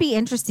 that'd be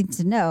interesting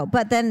to know.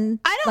 But then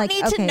I don't like,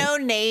 need to know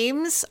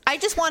names. I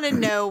just want to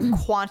know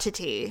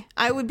quantity.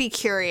 I would be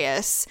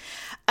curious.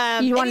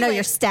 You want to know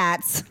your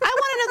stats. I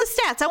want to know the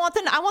stats. I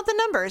want the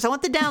numbers. I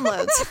want the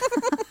downloads.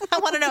 I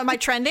want to know, am I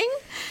trending?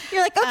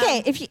 You're like,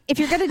 okay, if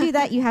you're going to do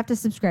that, you have to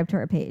subscribe to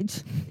our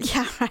page.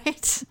 Yeah,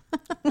 right.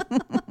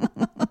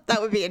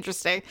 That would be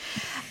interesting.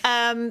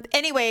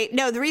 Anyway,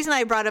 no, the reason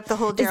I brought up the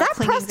whole Daryl Is that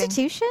cleaning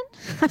prostitution?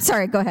 I'm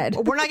sorry, go ahead.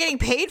 We're not getting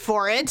paid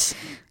for it.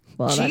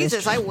 Well,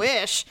 Jesus, I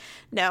wish.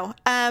 No.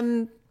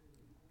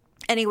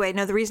 Anyway,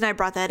 no, the reason I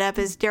brought that up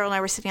is Daryl and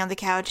I were sitting on the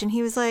couch and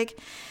he was like,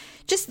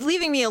 just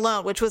leaving me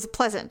alone, which was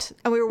pleasant.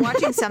 And we were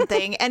watching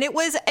something and it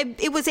was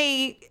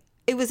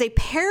a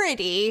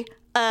parody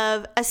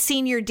of a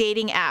senior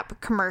dating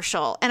app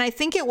commercial. And I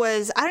think it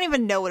was, I don't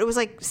even know what it was,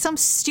 like some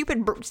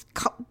stupid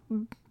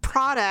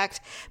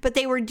product, but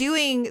they were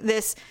doing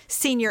this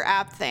senior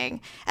app thing.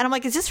 And I'm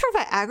like, is this for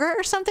Viagra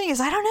or something? Because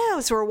I don't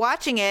know. So we're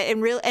watching it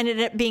and really ended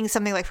up being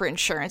something like for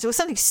insurance. It was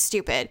something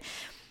stupid.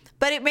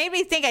 But it made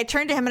me think. I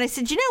turned to him and I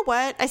said, you know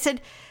what? I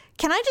said,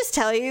 can I just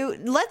tell you,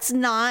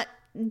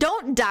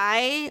 don't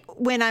die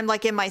when I'm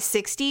like in my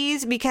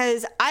 60s,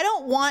 because I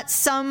don't want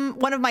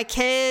one of my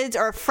kids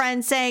or a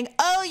friend saying,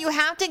 oh, you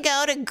have to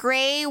go to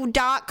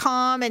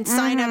gray.com and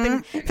sign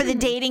up for the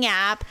dating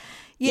app.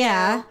 You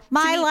know,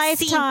 my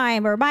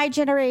lifetime or my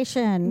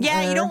generation.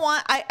 Yeah, you don't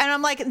want. And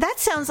I'm like, that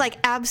sounds like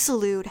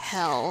absolute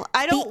hell.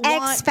 I don't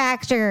want X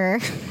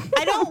Factor.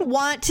 I don't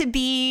want to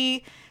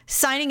be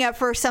signing up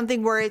for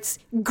something where it's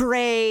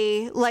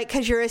gray, like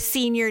because you're a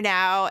senior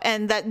now,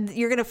 and that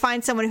you're going to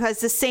find someone who has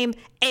the same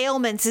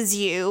ailments as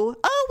you.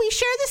 Oh, we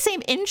share the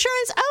same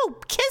insurance. Oh,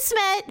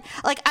 kismet.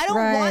 Like, I don't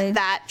want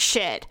that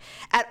shit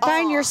at all.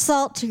 Find your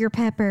salt to your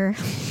pepper.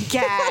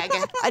 Gag.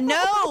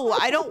 No,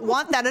 I don't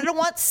want that. I don't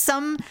want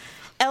some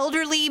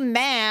elderly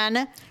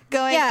man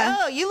going,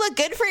 oh, you look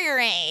good for your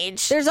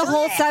age. There's a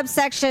whole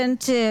subsection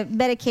to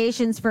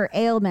medications for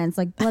ailments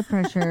like blood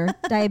pressure,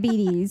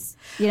 diabetes,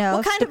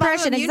 what kind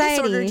depression, of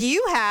anxiety. disorder do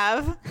you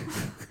have?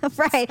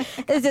 Right.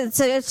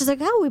 So it's just like,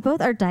 oh, we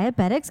both are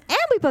diabetics and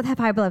we both have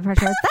high blood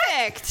pressure.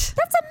 Perfect.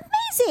 That's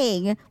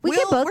amazing. We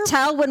can both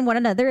tell when one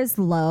another is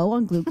low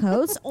on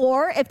glucose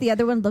or if the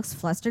other one looks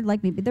flustered,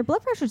 like maybe their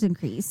blood pressure's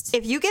increased.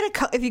 If you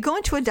go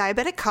into a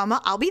diabetic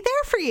coma, I'll be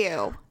there for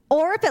you.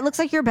 Or if it looks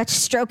like you're about to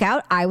stroke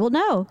out, I will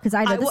know because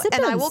I know the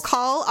symptoms. And I will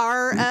call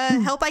our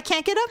help I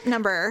can't get up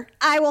number.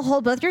 I will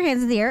hold both your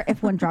hands in the air.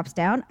 If one drops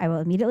down, I will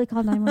immediately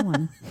call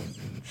 911.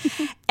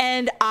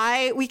 And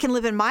we can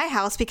live in my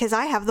house because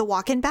I have the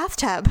walk-in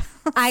bathtub.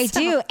 I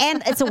do.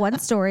 And it's a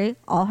one-story,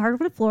 all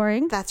hardwood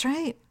flooring. That's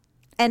right.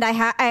 And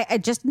I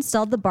just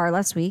installed the bar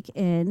last week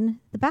in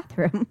the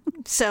bathroom.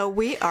 So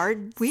we are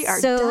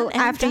so done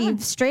after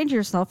you've strained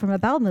yourself from a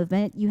bowel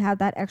movement, you have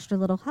that extra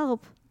little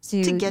help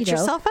to get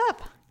yourself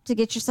up. To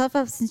get yourself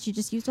up since you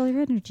just used all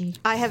your energy.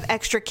 I have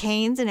extra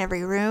canes in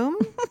every room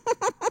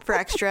for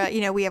extra,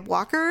 we have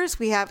walkers.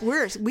 We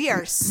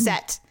are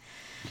set.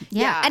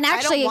 Yeah. And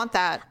actually, I don't want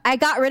that. I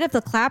got rid of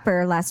the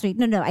clapper last week.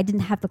 No, I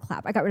didn't have the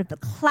clap. I got rid of the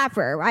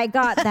clapper. I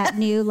got that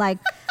new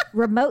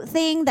remote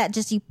thing that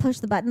just you push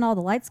the button, all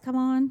the lights come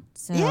on.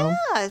 So yeah,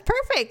 it's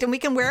perfect. And we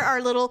can wear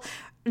our little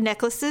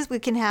necklaces. We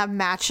can have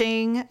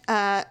matching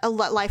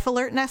life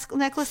alert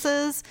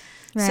necklaces.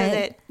 Right. So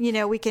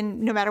that, we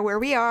can, no matter where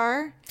we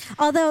are.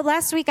 Although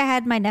last week I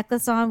had my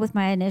necklace on with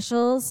my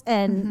initials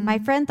and my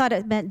friend thought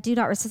it meant do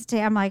not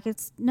resuscitate. I'm like,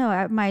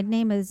 my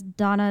name is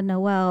Donna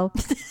Noel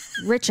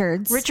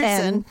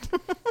Richardson.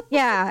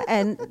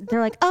 And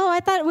they're like, oh, I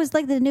thought it was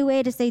like the new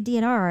way to say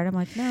DNR. And I'm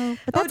like, no,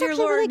 but that's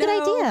actually a really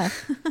good idea.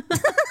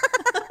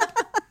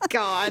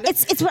 God.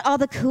 It's what all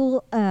the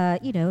cool,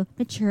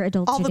 mature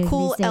adults all the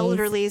cool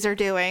elderlies are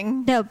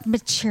doing. No,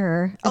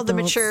 mature adults. The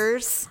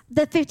matures.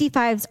 The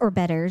 55s or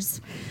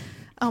betters.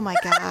 Oh, my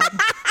God.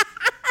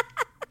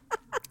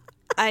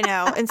 I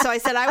know. And so I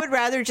said I would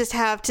rather just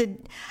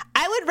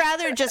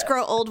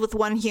grow old with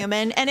one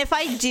human. And if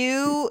I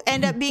do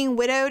end up being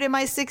widowed in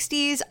my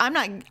 60s,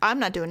 I'm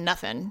not doing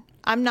nothing.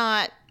 I'm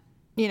not,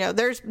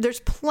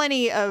 there's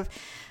plenty of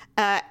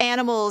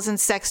animals and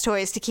sex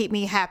toys to keep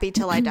me happy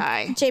till I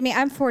die. Jamie,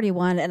 I'm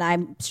 41 and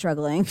I'm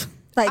struggling.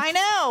 I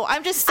know.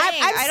 I'm just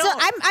saying.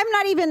 I'm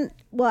not even.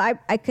 Well,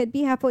 I could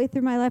be halfway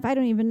through my life. I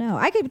don't even know.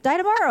 I could die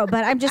tomorrow.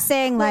 But I'm just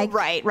saying,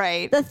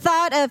 right. The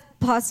thought of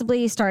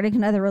possibly starting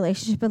another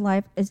relationship in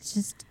life is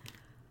just.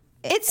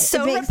 It's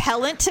so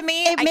repellent to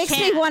me. It makes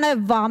me want to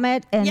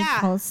vomit and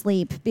fall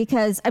asleep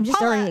because I'm just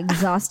already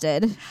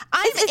exhausted.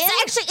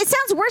 It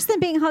sounds worse than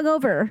being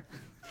hungover.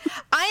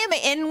 I am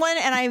in one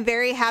and I'm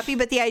very happy,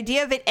 but the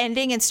idea of it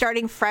ending and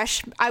starting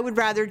fresh, I would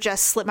rather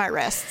just slit my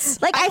wrists.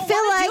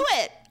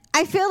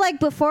 I feel like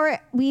before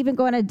we even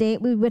go on a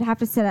date, we would have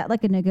to sit at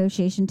a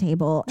negotiation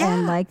table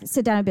and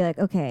sit down and be like,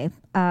 okay,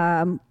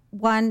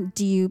 one,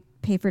 do you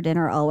pay for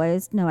dinner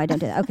always? No, I don't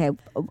do that. Okay,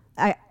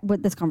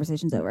 this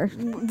conversation's over.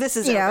 This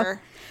is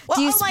over. Well,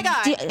 oh my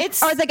God.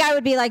 Or the guy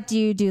would be like, do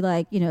you do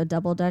like,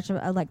 double Dutch,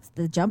 like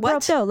the jump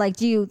rope? No, like,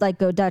 do you like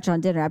go Dutch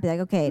on dinner? I'd be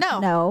like, okay,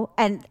 no.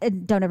 And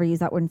don't ever use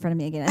that word in front of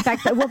me again. In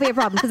fact, that won't be a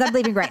problem because I'm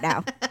leaving right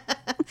now.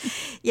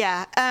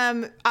 Yeah.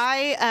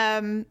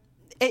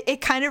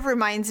 It kind of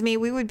reminds me,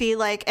 we would be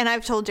like, and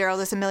I've told Daryl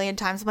this a million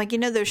times, I'm like,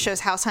 those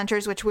shows House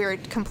Hunters, which we're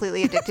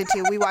completely addicted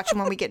to. We watch them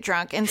when we get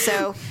drunk. And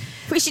so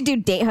we should do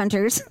Date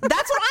Hunters.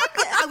 That's what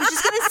I was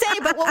just going to say.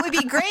 But what would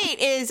be great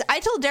is I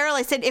told Daryl,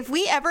 I said, if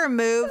we ever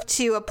move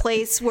to a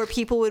place where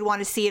people would want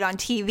to see it on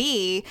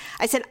TV,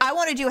 I said, I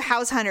want to do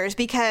House Hunters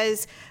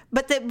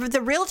but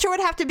the realtor would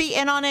have to be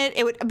in on it.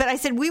 But I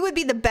said, we would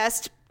be the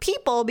best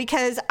people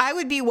because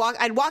I'd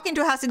walk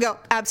into a house and go,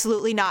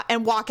 absolutely not,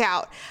 and walk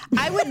out.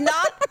 I would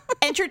not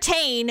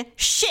entertain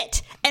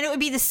shit. And it would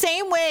be the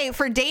same way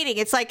for dating.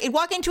 It's like you'd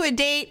walk into a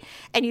date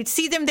and you'd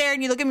see them there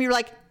and you look at them, you're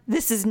like,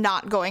 this is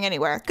not going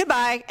anywhere.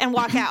 Goodbye, and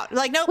walk out.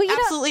 Like, nope,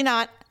 absolutely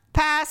not.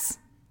 Pass.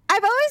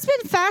 I've always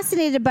been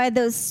fascinated by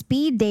those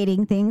speed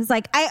dating things.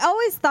 Like, I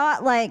always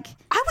thought, like,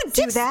 I would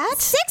do that.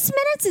 6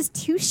 minutes is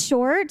too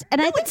short.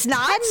 And no, I think it's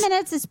not. 10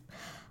 minutes is,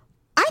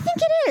 I think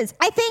it is.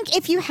 I think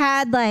if you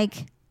had,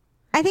 like,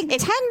 10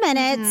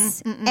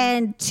 minutes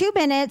and 2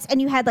 minutes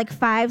and you had, like,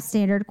 5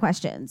 standard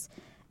questions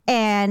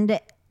and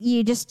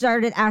you just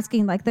started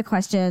asking, like, the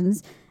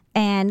questions.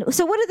 And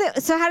so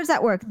so how does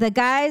that work? The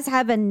guys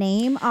have a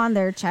name on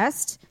their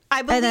chest.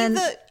 I believe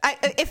I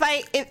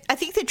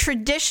think the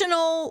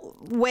traditional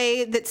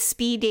way that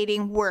speed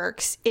dating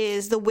works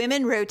is the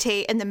women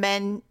rotate and the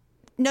men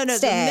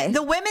stay.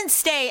 The women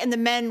stay and the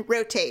men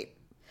rotate.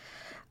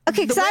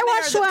 Okay, because I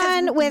watched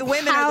one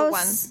with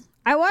House.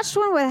 I watched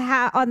one with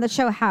on the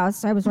show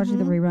House. I was watching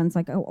the reruns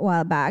like a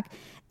while back,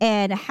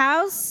 and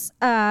House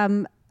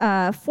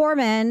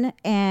Foreman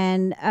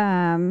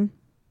and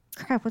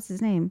what's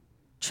his name?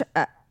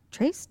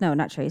 Trace? No,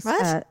 not Trace.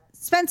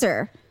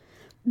 Spencer.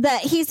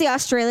 He's the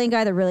Australian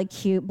guy, the really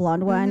cute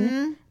blonde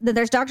one. Then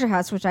there's Dr.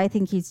 House, which I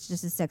think he's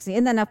just as sexy.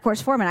 And then, of course,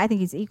 Foreman, I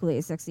think he's equally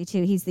as sexy,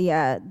 too. He's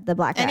the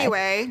black guy.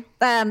 Anyway.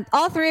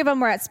 All 3 of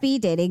them were at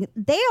speed dating.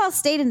 They all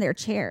stayed in their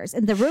chairs,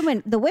 and the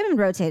women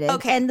rotated.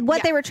 Okay. And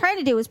what they were trying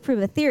to do was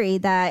prove a theory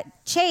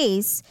that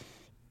Chase,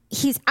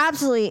 he's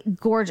absolutely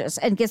gorgeous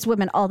and gets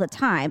women all the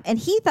time. And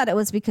he thought it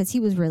was because he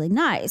was really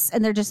nice.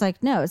 And they're just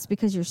like, no, it's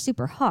because you're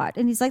super hot.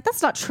 And he's like,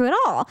 that's not true at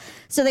all.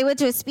 So they went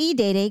to a speed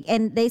dating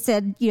and they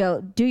said,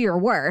 do your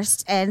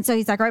worst. And so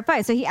he's like, all right,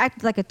 fine. So he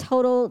acted like a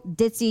total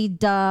ditzy,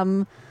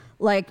 dumb,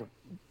 like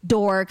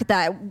dork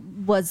that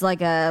was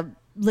like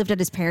lived at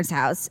his parents'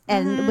 house.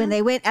 And when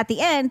they went at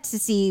the end to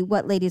see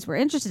what ladies were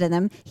interested in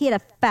them, he had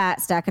a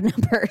fat stack of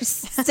numbers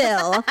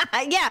still.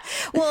 Yeah.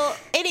 Well,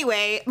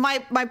 anyway,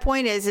 my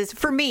point is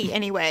for me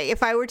anyway,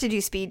 if I were to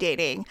do speed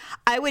dating,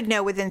 I would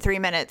know within 3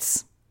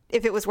 minutes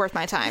if it was worth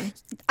my time.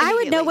 I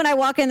would know when I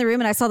walk in the room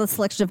and I saw the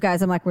selection of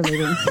guys. I'm like, we're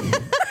leaving.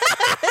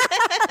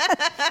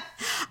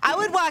 I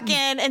would walk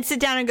in and sit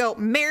down and go,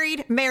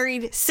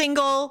 married,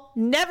 single,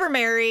 never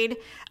married,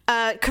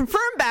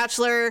 confirmed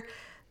bachelor,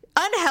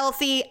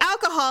 unhealthy,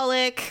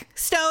 alcoholic,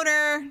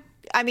 stoner.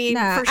 I mean,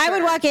 for sure. I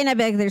would walk in. I'd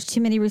be like, there's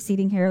too many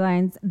receding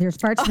hairlines. There's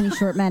far too many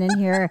short men in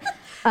here.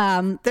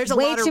 There's a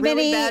lot of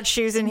really bad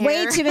shoes in here.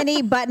 Way too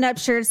many button-up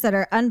shirts that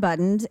are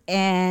unbuttoned,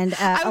 and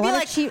a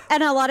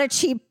lot of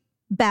cheap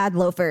bad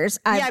loafers.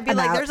 I'd be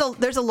like,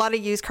 there's a lot of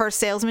used car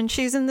salesman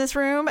shoes in this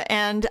room,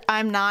 and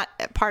I'm not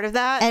part of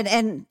that.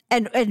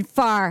 And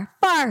far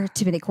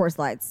too many Coors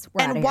Lights.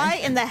 And why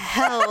in the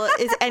hell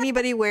is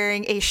anybody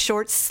wearing a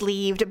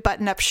short-sleeved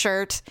button-up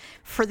shirt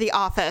for the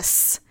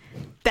office?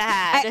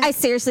 Bad. I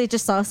seriously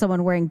just saw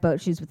someone wearing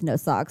boat shoes with no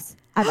socks.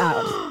 I'm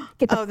out.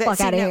 Get the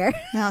fuck out of here.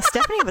 No,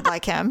 Stephanie would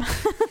like him.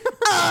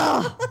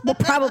 Well,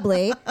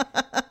 probably.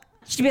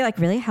 She'd be like,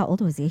 really? How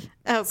old was he?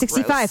 Oh,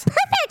 65.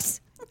 Gross.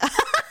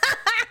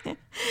 Perfect.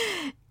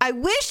 I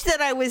wish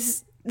that I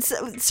was.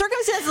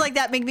 Circumstances like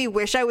that make me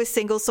wish I was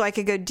single so I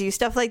could go do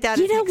stuff like that.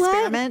 You know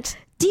experiment.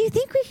 What? Do you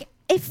think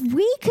if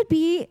we could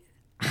be,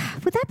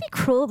 would that be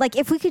cruel? Like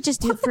if we could just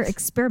do it for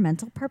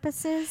experimental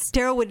purposes?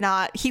 Daryl would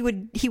not. He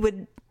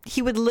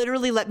would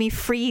literally let me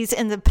freeze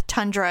in the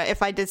tundra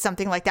if I did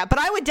something like that. But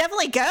I would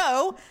definitely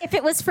go. If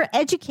it was for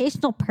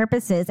educational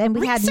purposes and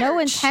we had no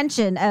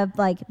intention of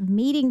like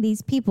meeting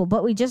these people,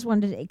 but we just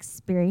wanted to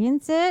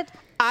experience it.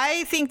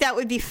 I think that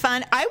would be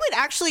fun. I would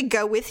actually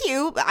go with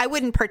you. I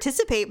wouldn't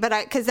participate, but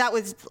because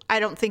I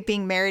don't think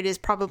being married is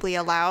probably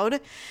allowed.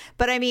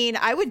 But I mean,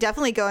 I would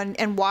definitely go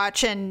and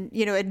watch and,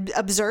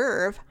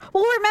 observe.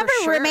 Well,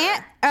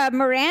 remember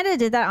Miranda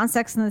did that on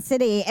Sex and the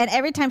City. And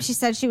every time she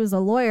said she was a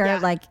lawyer,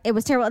 like it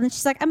was terrible. And then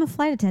she's like, I'm a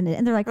flight attendant.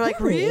 And they're like,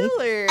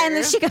 really? And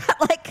then she got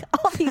like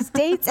all these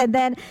dates. And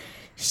then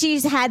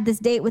she's had this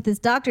date with this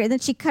doctor, and then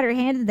she cut her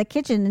hand in the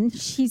kitchen, and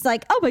she's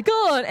like, "Oh my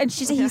god!" And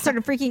he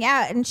started freaking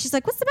out, and she's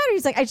like, "What's the matter?"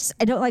 He's like,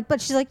 "I don't like."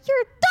 But she's like,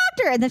 "You're a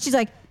doctor," and then she's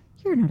like,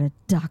 "You're not a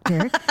doctor,"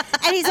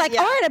 and he's like,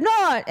 "All right, I'm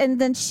not." And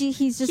then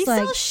he's just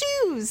like, "He sells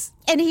lose.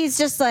 And he's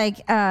just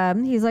like,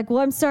 well,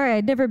 I'm sorry,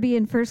 I'd never be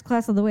in first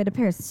class on the way to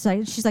Paris.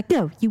 So she's like,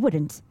 no, you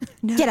wouldn't.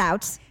 No, get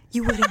out.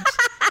 You wouldn't.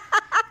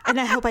 And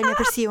I hope I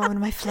never see you on one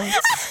of my flights.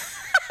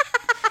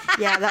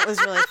 Yeah, that was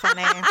really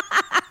funny. I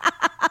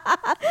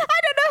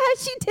don't know how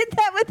she did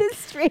that with a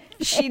straight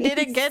face. She did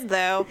it good,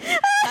 though.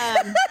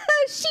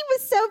 She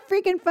was so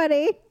freaking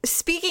funny.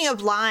 Speaking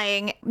of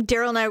lying,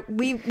 Daryl and I,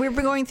 we've been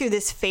going through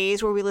this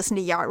phase where we listen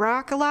to yacht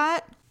rock a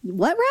lot.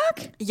 What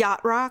rock?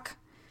 Yacht rock.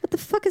 What the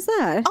fuck is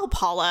that? Oh,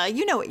 Paula,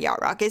 you know what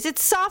yacht rock is.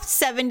 It's soft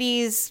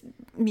 70s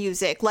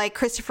music, like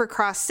Christopher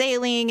Cross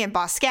Sailing and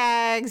Boss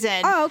Skaggs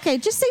and okay.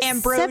 Just say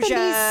Ambrosia.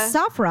 70s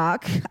soft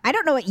rock. I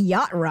don't know what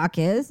yacht rock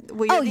is.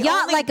 Well,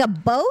 yacht like a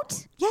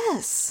boat?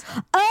 Yes.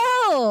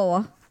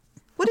 Oh.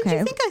 What did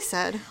you think I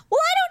said? Well,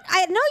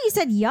 I know you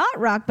said yacht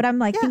rock, but I'm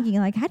like thinking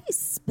like, how do you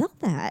spell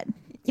that?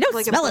 You don't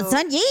like spell it,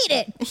 son. You eat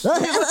it.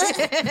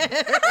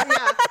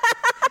 Yeah,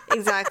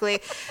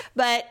 exactly.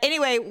 But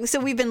anyway, so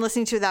we've been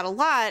listening to that a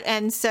lot.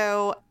 And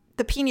so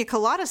the Pina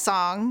Colada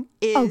song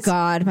is oh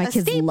God, my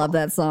kids love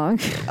that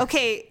song.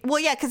 Okay, well,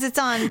 yeah, because it's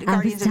on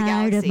Guardians of the Galaxy.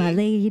 I'm tired of my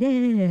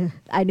lady.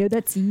 I know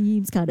that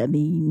seems kind of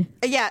mean.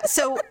 Yeah,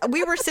 so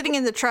we were sitting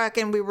in the truck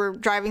and we were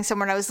driving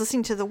somewhere and I was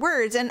listening to the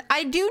words. And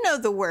I do know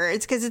the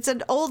words because it's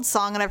an old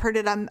song and I've heard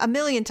it a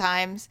million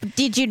times.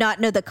 Did you not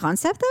know the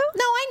concept though?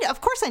 No,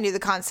 of course I knew the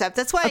concept.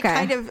 That's why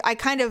I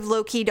kind of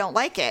low key don't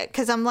like it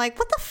because I'm like,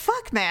 what the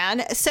fuck,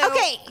 man? So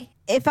okay,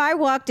 if I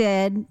walked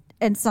in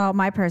and saw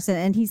my person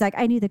and he's like,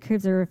 I knew the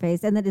curves of her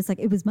face, and then it's like,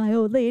 it was my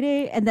old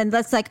lady, and then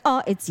that's like,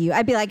 oh, it's you.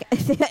 I'd be like,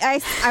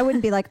 I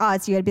wouldn't be like, oh,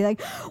 it's you. I'd be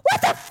like, what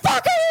the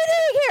fuck are you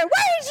doing here?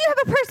 Why did you have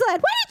a personal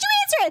ad? Why did you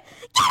answer it?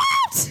 Get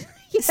out!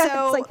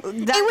 So like,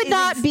 it would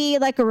not be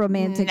like a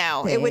romantic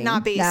thing. It would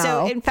not be. No.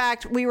 So in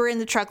fact, we were in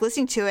the truck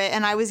listening to it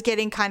and I was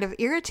getting kind of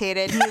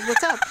irritated. He goes,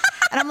 what's up?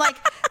 And I'm like,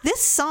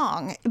 this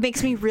song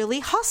makes me really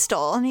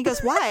hostile. And he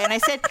goes, why? And I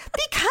said,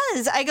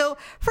 because I go,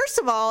 first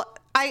of all,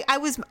 I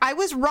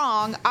was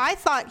wrong. I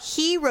thought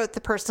he wrote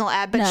the personal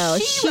ad, but no,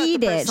 she wrote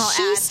the personal ad.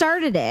 She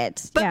started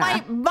it.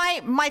 But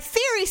my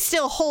theory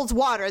still holds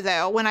water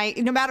though.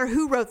 No matter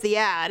who wrote the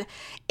ad,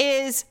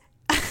 is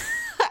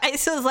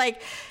so it's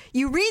like,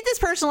 you read this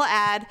personal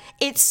ad,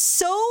 it's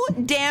so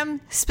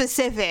damn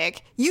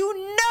specific. You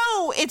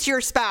know it's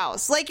your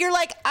spouse. Like, you're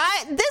like,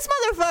 this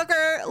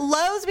motherfucker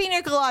loves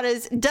pina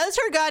coladas, does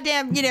her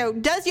goddamn,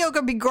 does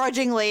yoga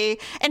begrudgingly,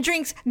 and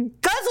drinks,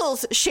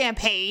 guzzles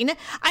champagne.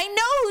 I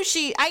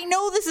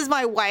know this is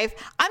my wife.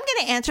 I'm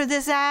going to answer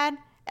this ad.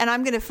 And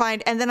I'm gonna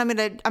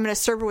I'm gonna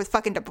serve her with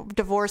fucking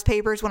divorce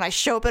papers when I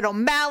show up at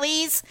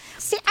O'Malley's.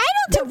 See, I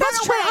don't think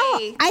that's true at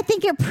all. I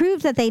think it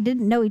proves that they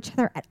didn't know each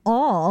other at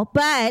all.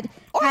 But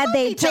had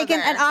they taken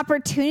an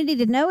opportunity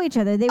to know each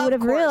other, they would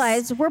have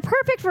realized we're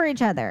perfect for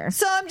each other.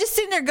 So I'm just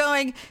sitting there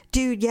going,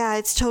 dude, yeah,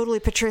 it's totally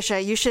Patricia.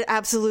 You should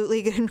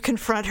absolutely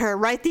confront her,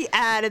 write the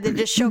ad, and then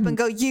just show up and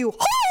go, you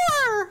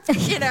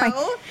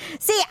whore.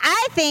 See,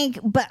 I think.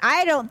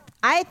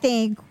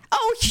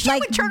 Oh, she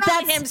would turn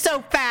on him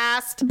so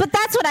fast. But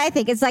that's what I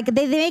think. It's like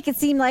they make it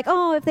seem like,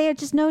 oh, if they had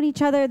just known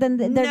each other, then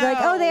they're like,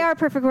 oh, they are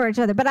perfect for each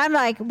other. But I'm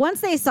like,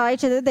 once they saw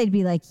each other, they'd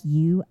be like,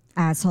 you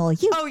asshole,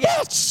 you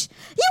bitch,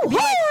 you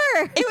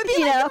whore. It would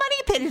be like the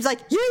money pit. It's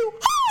like, you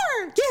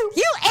whore,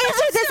 you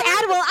answered this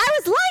ad while I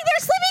was lying there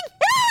sleeping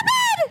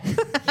in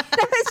our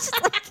bed. It's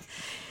just like,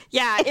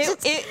 yeah,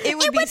 it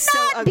would be so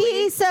not ugly.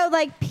 Be so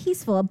like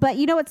peaceful. But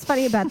you know what's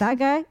funny about that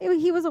guy?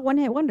 He was a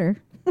one-hit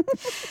wonder.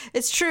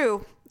 It's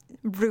true.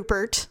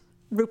 Rupert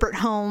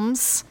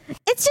Holmes.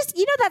 It's just,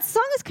 that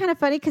song is kind of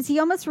funny because he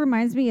almost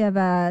reminds me of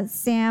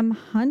Sam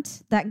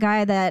Hunt, that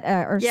guy that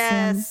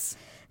yes.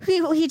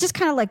 Sam, he just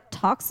kind of like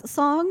talks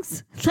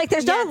songs. Like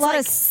there's not a lot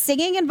of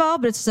singing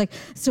involved, but it's just like,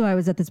 so I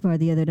was at this bar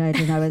the other night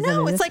and I was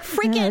no, it's like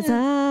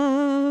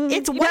freaking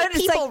it's white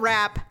people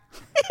rap.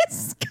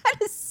 It's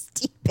kind of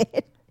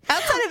stupid.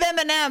 Outside of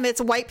Eminem,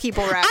 it's white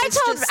people rap.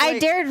 I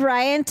dared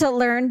Ryan to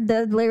learn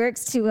the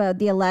lyrics to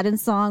the Aladdin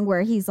song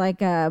where he's like,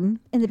 in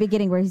the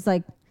beginning where he's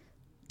like,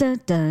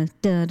 dun, dun,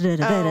 dun, dun,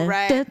 dun,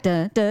 right. dun,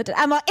 dun, dun, dun.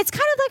 I'm like, it's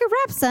kind of like a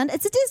rap, son.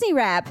 It's a Disney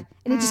rap.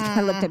 And he just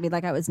kind of looked at me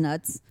like I was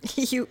nuts.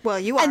 You are.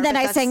 And then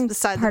I sang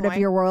Part of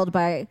Your World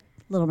by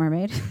Little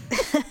Mermaid.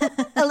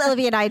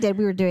 Olivia and I did.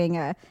 We were doing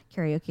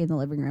karaoke in the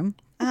living room.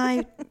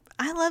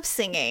 I love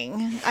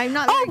singing. I'm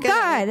not very good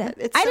at it.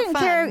 It's I so didn't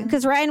fun. care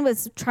because Ryan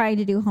was trying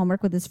to do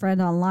homework with his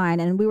friend online,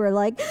 and we were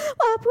like,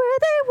 up where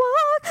they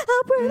walk,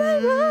 up where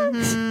they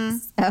run.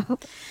 So,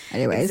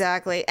 anyways.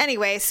 Exactly.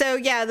 Anyway, so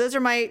yeah, those are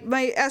my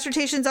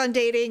assertions on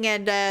dating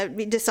and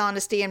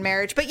dishonesty in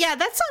marriage. But yeah,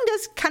 that song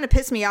does kind of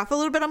piss me off a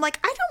little bit. I'm like,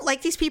 I don't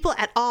like these people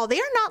at all. They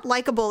are not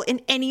likable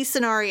in any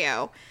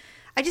scenario.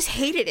 I just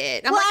hated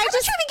it. I'm Well, like, I I'm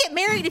just trying to get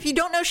married if you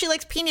don't know she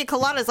likes pina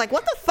coladas. Like,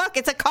 what the fuck?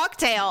 It's a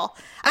cocktail.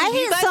 I mean,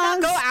 hate you guys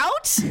not go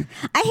out?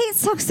 I hate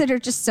songs that are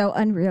just so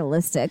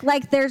unrealistic.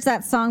 Like there's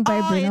that song by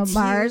Bruno it's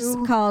Mars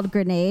you. called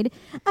Grenade.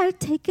 I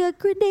take a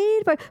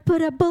grenade,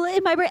 put a bullet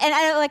in my brain. And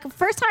I like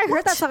first time I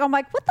heard that song, I'm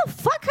like, what the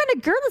fuck kind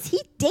of girl is he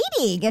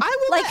dating? I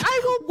will.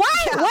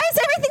 Why is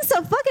everything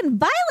so fucking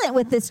violent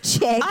with this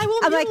chick? I will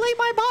I'm like, mutilate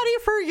my body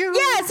for you.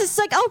 yeah, it's just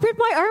like I'll rip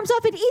my arms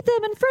off and eat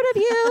them in front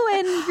of you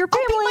and your family.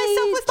 I'll beat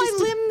myself with my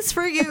limbs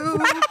for you.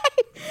 Right.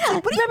 What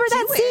are Remember you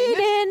that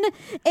scene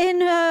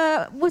in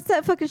what's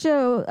that fucking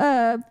show?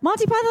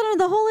 Monty Python and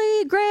the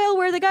Holy Grail,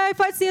 where the guy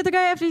fights the other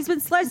guy after he's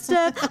been sliced to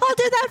death. I'll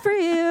do that for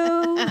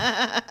you.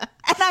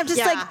 And I'm just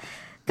like,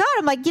 God,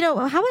 I'm like,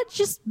 how about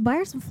just buy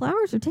her some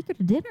flowers or take her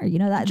to dinner?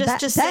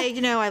 Just say,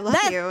 I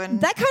love you, and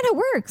that kind of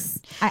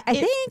works. I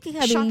think.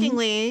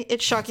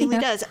 It shockingly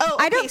does. Oh,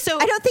 okay,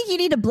 I don't think you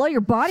need to blow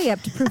your body up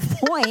to prove the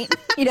point.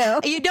 You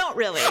don't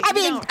really. I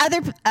mean,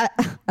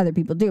 other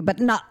people do, but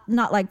not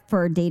like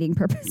for dating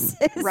purposes.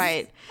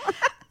 Right.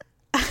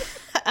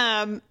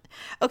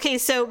 Okay,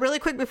 so really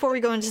quick before we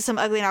go into some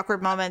ugly and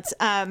awkward moments,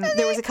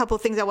 there was a couple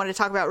of things I wanted to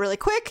talk about really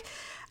quick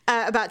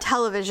about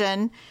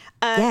television.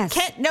 Yes.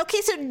 So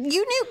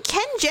you knew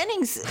Ken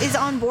Jennings is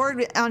on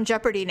board on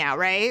Jeopardy now,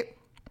 right?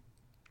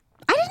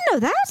 I didn't know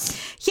that.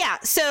 Yeah,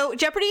 so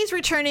Jeopardy is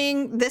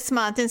returning this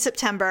month in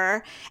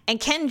September, and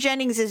Ken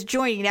Jennings is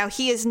joining. Now,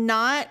 he's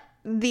not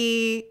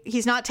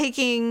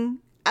taking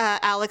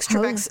Alex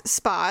Trebek's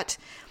spot.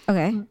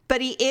 Okay. But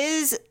he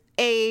is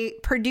a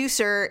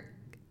producer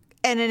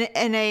and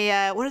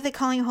a what are they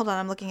calling? Hold on,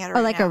 I'm looking at it right now.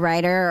 Or like a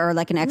writer or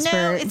like an expert.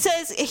 No, it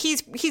says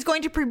he's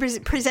going to be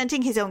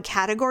presenting his own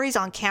categories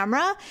on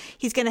camera.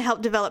 He's going to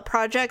help develop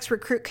projects,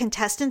 recruit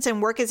contestants,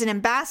 and work as an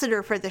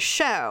ambassador for the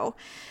show.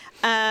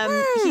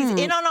 He's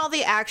in on all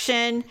the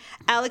action.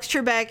 Alex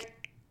Trebek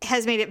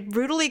has made it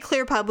brutally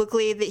clear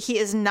publicly that he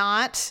is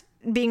not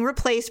being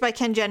replaced by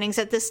Ken Jennings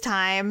at this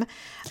time.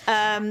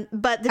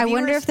 But I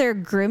wonder if they're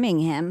grooming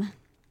him.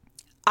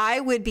 I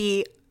would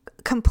be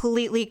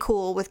completely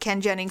cool with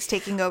Ken Jennings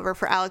taking over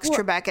for Alex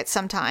Trebek at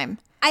some time.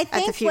 I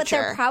think what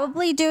they're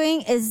probably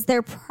doing is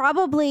they're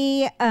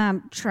probably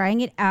trying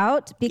it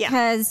out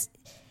because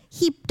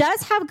he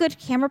does have good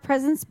camera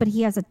presence, but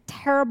he has a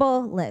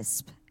terrible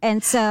lisp.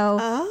 And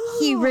so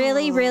he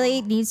really,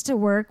 really needs to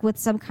work with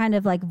some kind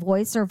of like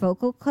voice or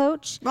vocal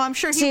coach. Well, I'm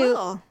sure he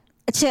will.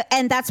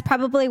 And that's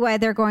probably why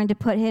they're going to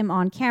put him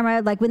on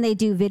camera, like when they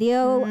do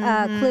video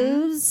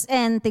clues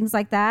and things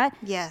like that.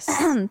 Yes.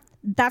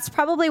 That's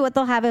probably what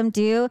they'll have him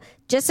do,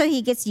 just so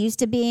he gets used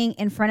to being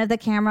in front of the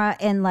camera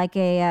in like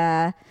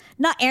a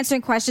not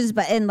answering questions,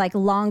 but in like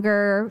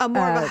longer,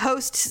 more of a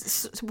host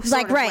sort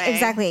like of right, way.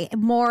 exactly,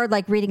 more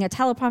like reading a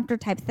teleprompter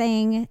type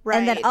thing, right.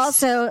 And then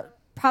also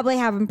probably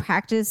have him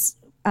practice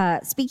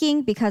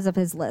speaking because of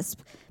his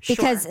lisp,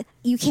 because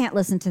you can't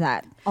listen to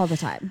that all the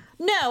time.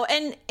 No,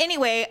 and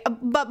anyway,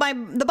 but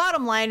the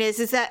bottom line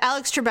is that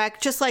Alex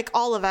Trebek, just like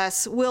all of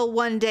us, will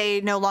one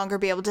day no longer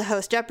be able to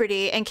host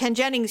Jeopardy, and Ken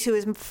Jennings, who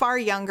is far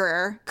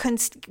younger,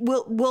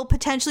 will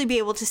potentially be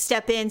able to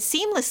step in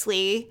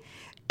seamlessly,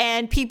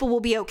 and people will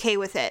be okay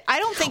with it. I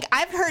don't think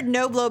I've heard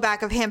no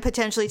blowback of him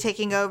potentially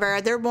taking over.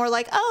 They're more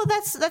like, oh,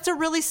 that's a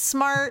really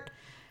smart.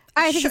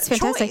 I think it's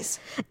fantastic.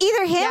 Choice.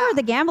 Either him or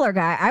the gambler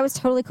guy. I was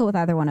totally cool with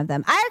either one of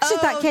them. I actually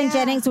thought Ken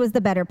Jennings was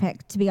the better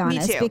pick, to be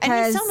honest. Me too. Because,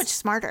 and he's so much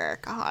smarter.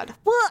 God.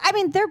 Well, I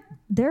mean,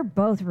 they're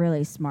both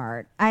really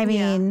smart. I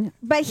mean,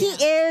 but he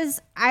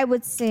is, I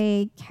would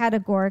say,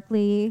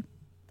 categorically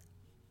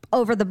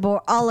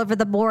all over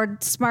the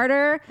board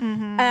smarter.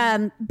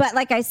 Mm-hmm. But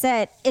like I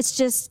said,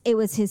 it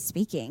was his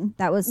speaking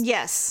that was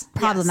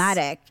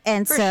problematic. Yes.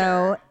 And for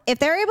sure. If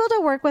they're able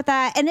to work with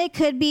that, and it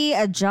could be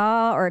a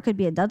jaw or it could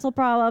be a dental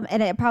problem,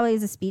 and it probably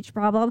is a speech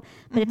problem,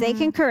 but if they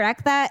can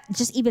correct that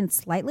just even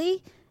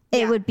slightly,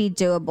 it would be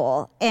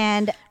doable.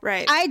 And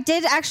I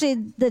did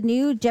actually, the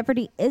new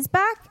Jeopardy is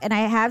back, and I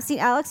have seen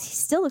Alex. He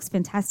still looks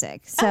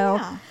fantastic. So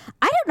I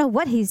don't know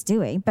what he's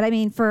doing, but I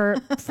mean, for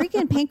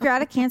freaking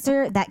pancreatic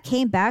cancer that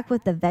came back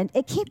with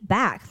it came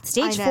back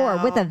stage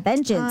 4 with a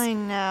vengeance. I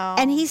know.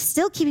 And he's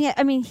still keeping it.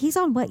 I mean, he's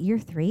on what, year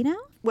 3 now?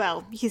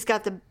 Well, he's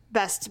got the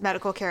best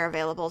medical care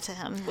available to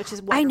him, which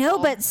is wonderful. I know,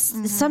 but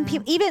some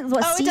people, even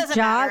Steve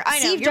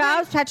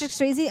Jobs, Patrick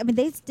Swayze, I mean,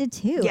 they did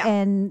too. Yeah,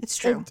 and it's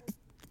true.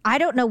 I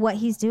don't know what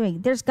he's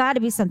doing. There's got to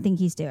be something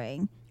he's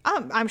doing.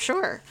 I'm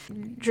sure.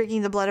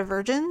 Drinking the blood of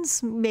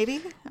virgins,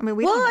 maybe. I mean,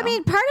 we don't know. I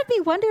mean, part of me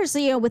wonders,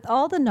 with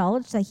all the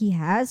knowledge that he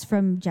has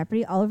from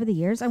Jeopardy all over the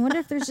years, I wonder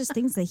if there's just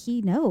things that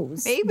he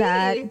knows.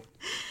 Maybe.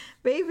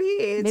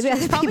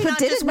 It's probably not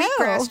just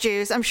wheatgrass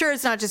juice. I'm sure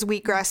it's not just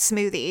wheatgrass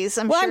smoothies.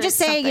 I'm just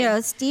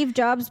saying, Steve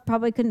Jobs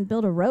probably couldn't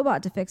build a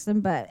robot to fix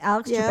them, but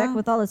Alex Trebek,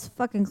 with all his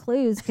fucking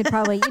clues, could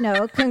probably,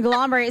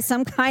 conglomerate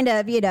some kind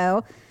of, maybe.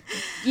 I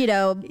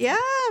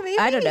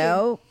don't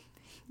know.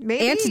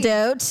 Maybe.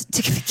 Antidote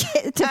to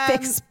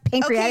fix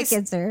pancreatic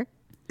cancer.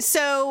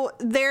 So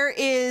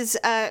it's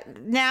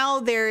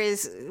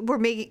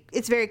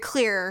very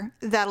clear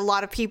that a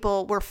lot of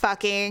people were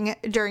fucking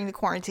during the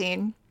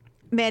quarantine.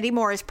 Mandy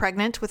Moore is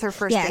pregnant with her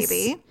first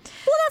baby.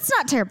 Well, that's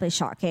not terribly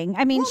shocking.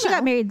 I mean, she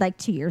got married like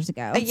 2 years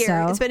ago. A year.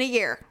 So. It's been a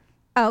year.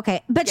 Oh,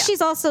 okay. But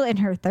she's also in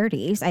her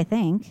 30s, I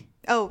think.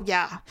 Oh,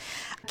 yeah.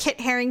 Kit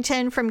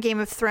Harington from Game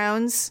of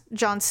Thrones,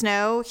 Jon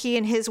Snow, he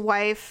and his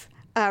wife,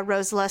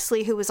 Rose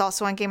Leslie, who was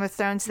also on Game of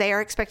Thrones, they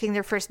are expecting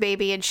their first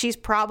baby, and she's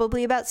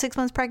probably about 6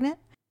 months pregnant.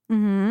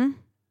 Mm-hmm.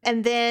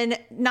 And then,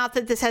 not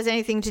that this has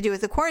anything to do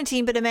with the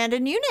quarantine, but Amanda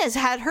Nunes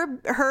had her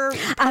partner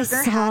had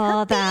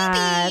her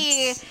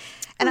baby.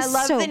 And I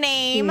love the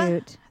name.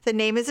 Cute. The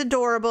name is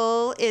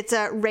adorable. It's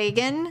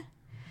Reagan.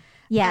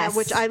 Yes.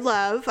 Which I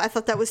love. I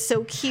thought that was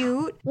so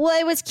cute. Well,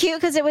 it was cute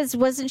because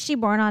wasn't she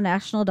born on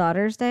National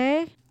Daughters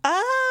Day?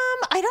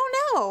 I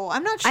don't know.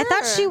 I'm not sure. I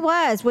thought she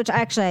was, which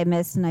actually I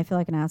missed, and I feel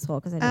like an asshole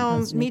because I didn't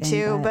post anything.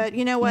 Me too. But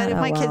you know what? If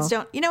my kids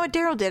don't, you know what?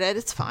 Daryl did it.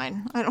 It's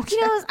fine. I don't care.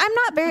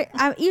 You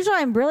know, usually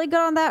I'm really good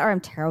on that, or I'm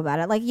terrible about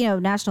it. Like,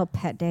 National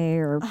Pet Day,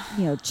 or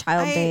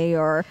Child Day,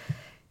 or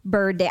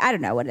Bird Day. I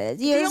don't know what it is.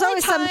 There's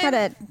always some kind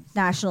of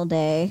national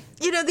day.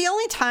 The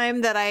only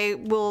time that I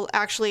will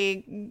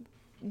actually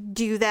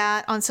do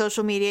that on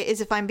social media is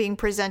if I'm being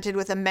presented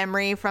with a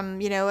memory from,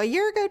 a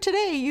year ago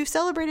today, you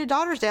celebrated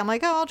Daughter's Day. I'm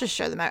like, oh, I'll just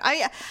show them.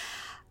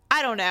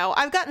 I don't know.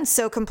 I've gotten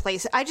so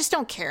complacent. I just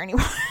don't care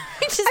anymore.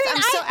 I'm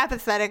so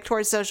apathetic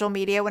towards social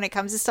media when it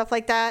comes to stuff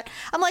like that.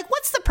 I'm like,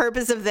 what's the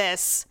purpose of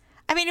this?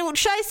 I mean,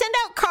 should I send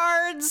out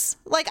cards?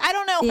 Like, I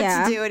don't know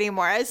what to do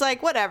anymore. It's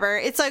like, whatever.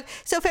 It's like,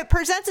 so if it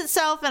presents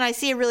itself and I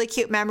see a really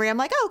cute memory, I'm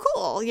like, oh,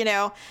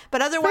 cool,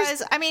 But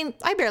otherwise,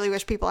 I barely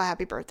wish people a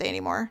happy birthday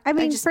anymore. I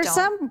mean,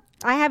 some,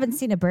 I haven't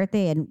seen a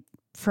birthday in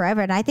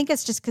forever. And I think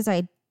it's just because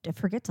I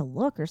forget to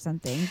look or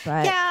something.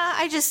 But yeah,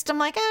 I'm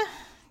like,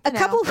 A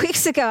couple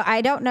weeks ago,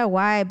 I don't know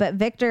why, but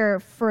Victor,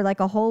 for like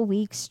a whole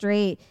week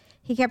straight,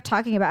 he kept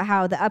talking about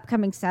how the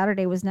upcoming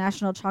Saturday was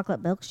National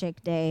Chocolate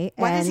Milkshake Day.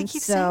 Why does he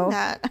keep saying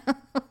that?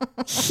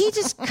 He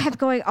just kept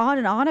going on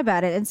and on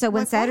about it. And so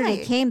when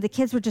Saturday came, the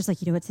kids were just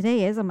like, you know what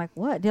today is? I'm like,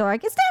 what? They're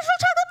like, it's National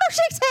Chocolate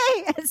Milkshake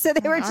Day. And so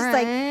they were just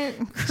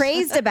like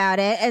crazed about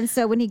it. And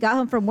so when he got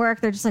home from work,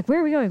 they're just like,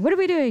 where are we going? What are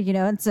we doing?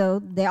 And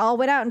so they all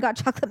went out and got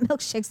chocolate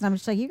milkshakes. And I'm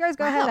just like, you guys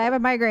go ahead. I have a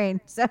migraine.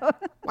 So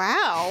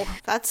wow,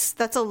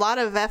 that's a lot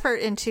of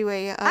effort into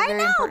a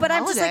very important but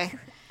holiday.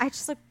 I'm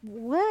just like,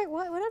 what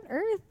on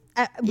earth?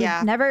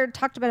 We've never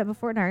talked about it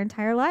before in our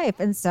entire life.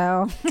 And so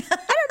I don't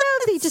know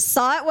if he just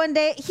saw it one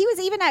day. He was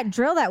even at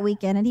drill that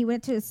weekend and he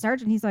went to his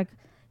sergeant. He's like,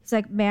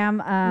 ma'am.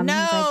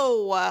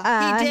 No,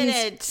 he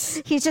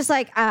didn't. He's just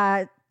like,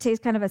 today's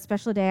kind of a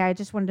special day. I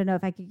just wanted to know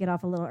if I could get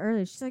off a little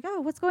early. She's like, oh,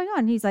 what's going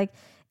on? He's like,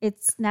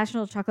 it's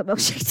National Chocolate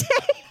Milkshake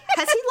Day.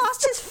 Has he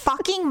lost his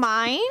fucking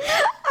mind?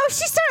 Oh,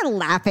 she started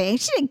laughing.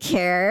 She didn't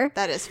care.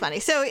 That is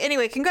funny. So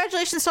anyway,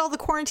 congratulations to all the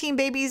quarantine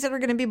babies that are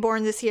going to be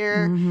born this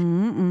year.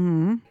 Mm-hmm,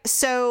 mm-hmm.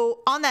 So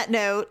on that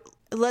note,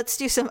 let's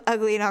do some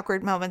ugly and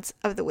awkward moments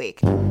of the week.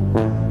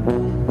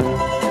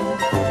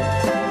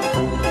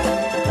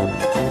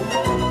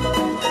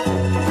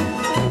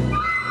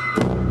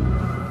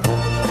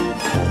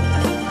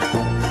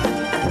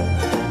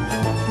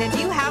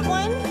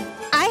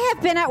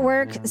 Been at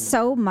work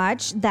so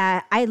much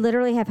that I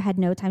literally have had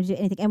no time to do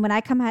anything. And when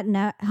I come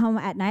home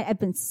at night, I've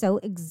been so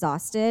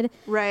exhausted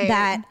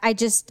that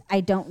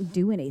I don't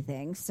do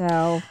anything.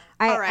 So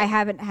I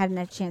haven't had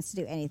a chance to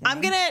do anything.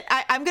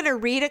 I'm gonna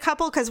read a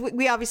couple because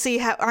we obviously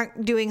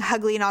aren't doing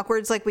ugly and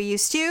awkwards like we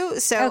used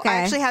to. So I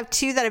actually have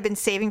two that I've been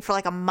saving for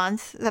like a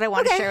month that I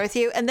want to share with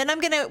you, and then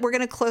we're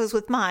gonna close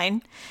with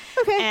mine.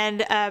 Okay.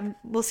 And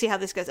we'll see how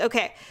this goes.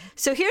 Okay.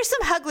 So here's some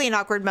ugly and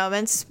awkward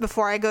moments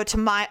before I go to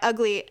my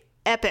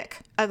epic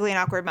ugly and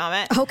awkward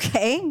moment.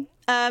 Okay.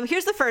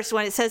 Here's the first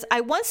one. It says,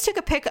 I once took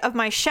a pic of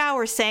my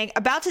shower saying,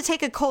 about to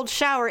take a cold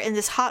shower in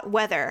this hot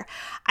weather.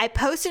 I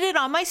posted it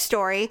on my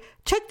story,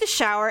 took the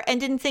shower,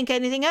 and didn't think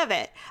anything of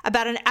it.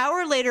 About an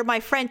hour later, my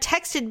friend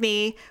texted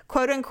me,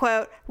 quote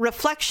unquote,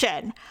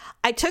 reflection.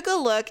 I took a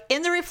look.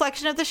 In the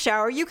reflection of the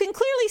shower, you can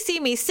clearly see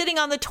me sitting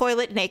on the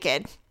toilet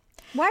naked.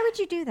 Why would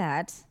you do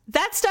that?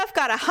 That stuff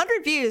got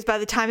 100 views by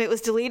the time it was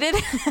deleted.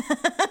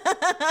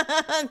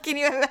 Can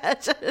you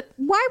imagine?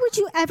 Why would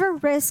you ever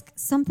risk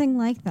something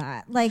like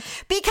that?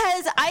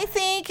 Because I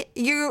think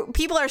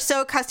people are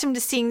so accustomed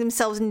to seeing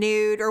themselves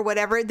nude or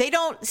whatever, they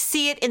don't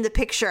see it in the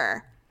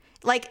picture.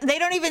 They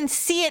don't even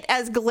see it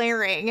as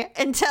glaring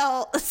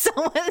until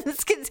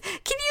someone's. Can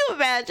you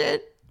imagine?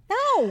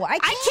 No, I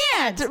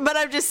can't. But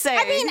I'm just saying.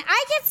 I mean,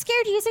 I get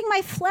scared using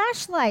my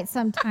flashlight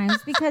sometimes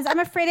because I'm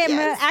afraid I'm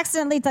going to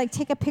accidentally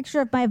take a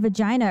picture of my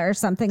vagina or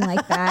something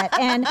like that.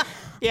 And I've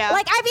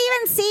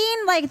even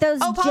seen those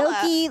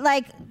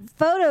jokey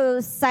photo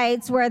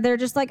sites where they're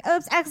just like,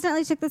 oops,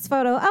 accidentally took this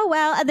photo. Oh,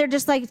 well. And they're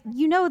just like,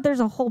 there's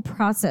a whole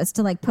process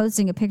to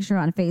posting a picture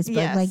on Facebook.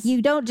 Yes.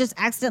 You don't just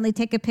accidentally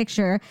take a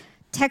picture,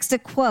 text a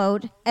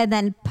quote, and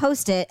then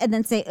post it, and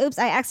then say, oops,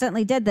 I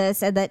accidentally did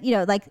this. And that,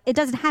 it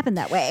doesn't happen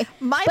that way.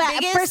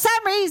 For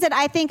some reason,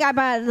 I think I'm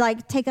about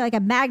to take a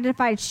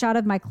magnified shot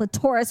of my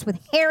clitoris with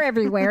hair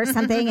everywhere or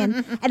something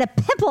and a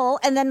pimple,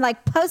 and then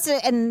post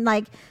it and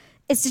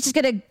it's just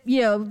gonna,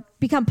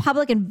 become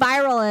public and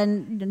viral,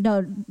 and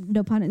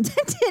no pun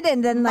intended.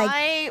 And then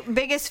my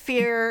biggest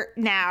fear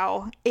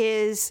now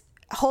is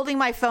holding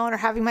my phone or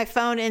having my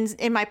phone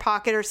in my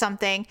pocket or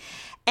something.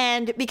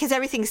 And because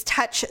everything's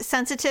touch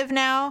sensitive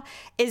now,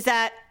 is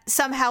that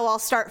somehow I'll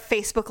start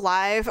Facebook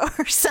Live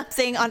or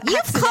something on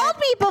accident. You've called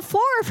me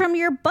before from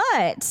your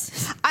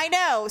butt. I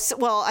know. So,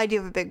 well, I do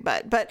have a big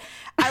butt, but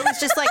I was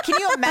just like, can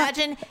you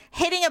imagine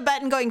hitting a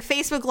button, going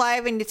Facebook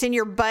Live, and it's in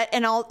your butt,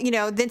 and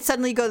then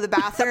suddenly you go to the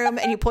bathroom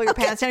and you pull your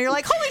pants down, and you're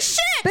like, holy shit!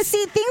 But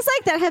see, things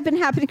like that have been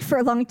happening for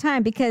a long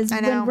time, because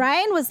when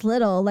Ryan was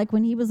little, like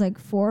when he was like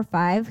 4 or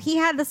 5, he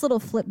had this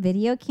little flip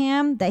video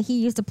cam that he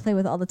used to play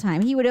with all the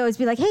time. He would always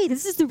be like, hey,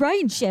 this is the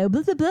Ryan show,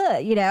 blah, blah,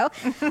 blah,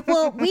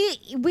 Well,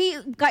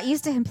 we got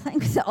used to him playing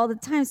with it all the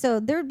time. So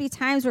there would be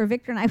times where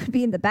Victor and I would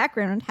be in the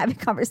background having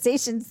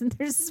conversations. And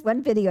there's this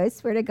one video, I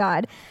swear to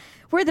God,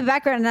 we're in the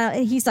background,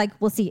 and he's like,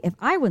 well, see, if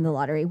I win the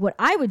lottery, what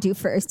I would do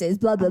first is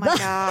blah, blah, blah.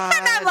 And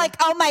I'm like,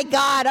 oh my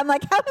God. I'm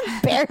like, how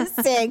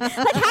embarrassing. Like,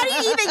 how do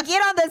you even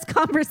get on those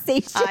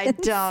conversations? I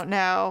don't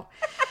know.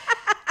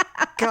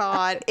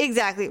 God,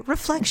 exactly.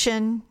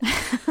 Reflection.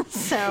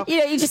 So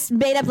you just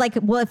made up like,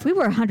 well, if we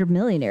were 100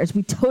 millionaires,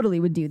 we totally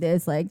would do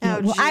this. Like,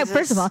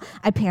 first of all,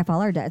 I'd pay off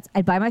all our debts.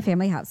 I'd buy my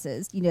family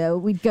houses.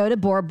 We'd go to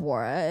Bora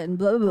Bora and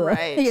blah blah.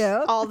 Right.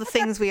 All the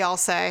things we all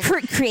say.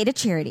 Create a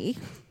charity.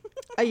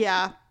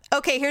 Yeah.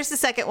 Okay. Here's the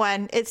second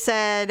one. It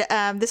said,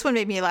 this one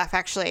made me laugh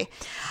actually.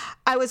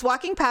 I was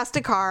walking past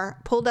a car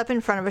pulled up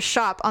in front of a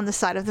shop on the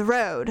side of the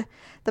road.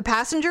 The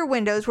passenger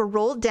windows were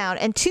rolled down,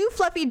 and 2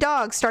 fluffy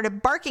dogs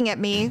started barking at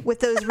me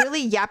with those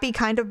really yappy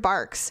kind of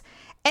barks.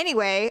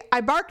 Anyway, I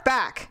barked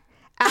back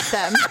at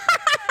them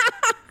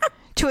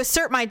to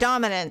assert my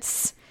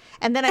dominance.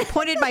 And then I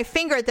pointed my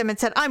finger at them and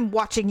said, I'm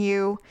watching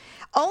you.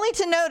 Only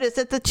to notice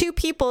that the 2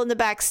 people in the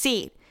back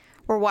seat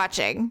were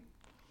watching.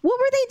 What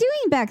were they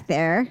doing back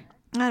there?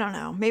 I don't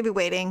know. Maybe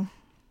waiting.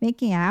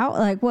 Making out?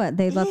 Like what?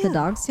 They let the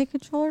dogs take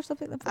control or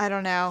something? I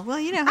don't know.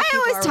 Well, how I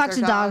always talk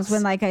to dogs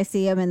when like I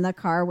see them in the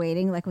car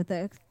waiting, like with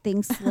the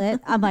thing slit.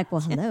 I'm like,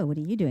 well, hello, what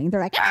are you doing? They're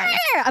like, arr!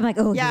 I'm like,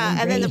 oh,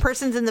 yeah. And then the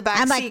person's in the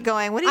back seat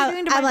going, what are you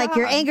doing to my I'm like, dog?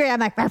 you're angry. I'm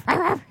like, arr,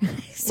 arr, arr.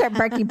 Start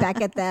barking back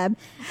at them.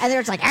 And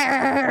they're just like,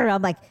 arr.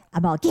 I'm like,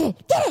 I'm all,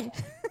 get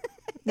it.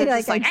 They're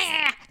like,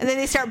 and then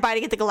they start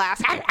biting at the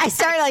glass. I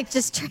start like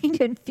just trying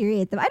to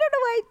infuriate them. I don't know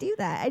why I do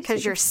that.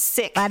 Because you're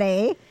sick.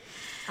 Buddy.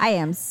 I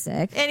am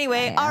sick.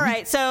 Anyway, all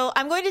right. So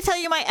I'm going to tell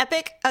you my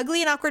epic, ugly,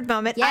 and awkward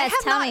moment. Yes,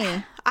 tell me. I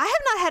have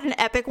not had an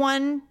epic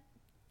one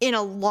in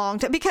a long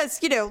time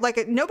because,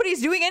 like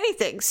nobody's doing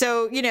anything.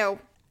 So,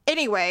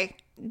 anyway,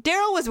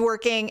 Daryl was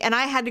working and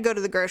I had to go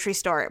to the grocery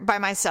store by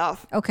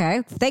myself.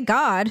 Okay. Thank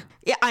God.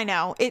 Yeah, I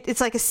know.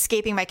 It's like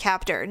escaping my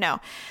captor. No.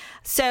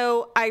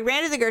 So I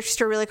ran to the grocery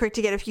store really quick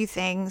to get a few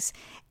things.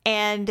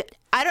 And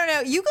I don't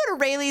know. You go to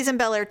Rayleigh's in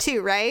Bel Air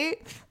too,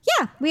 right?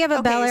 Yeah, we have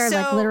a Bel Air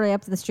like literally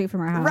up the street from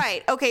our house.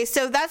 Right. Okay.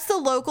 So that's the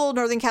local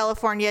Northern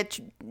California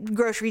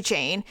grocery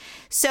chain.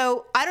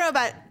 So I don't know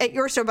about at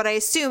your store, but I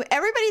assume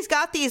everybody's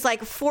got these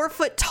like 4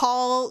 foot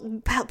tall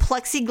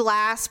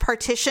plexiglass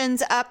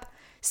partitions up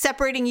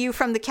separating you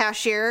from the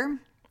cashier.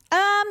 Yeah,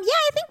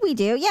 I think we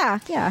do.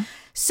 Yeah.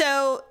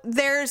 So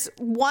there's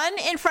one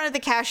in front of the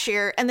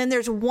cashier and then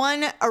there's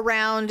one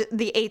around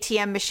the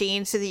ATM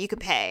machine so that you can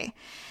pay.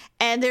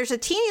 And there's a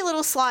teeny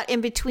little slot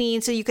in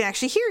between so you can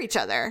actually hear each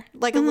other,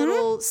 like a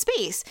little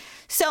space.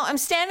 So I'm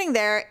standing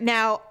there.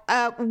 Now,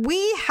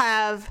 we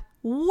have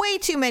way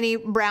too many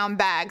brown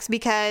bags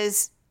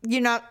because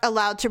you're not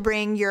allowed to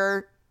bring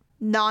your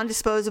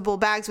non-disposable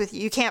bags with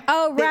you. You can't.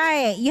 Oh,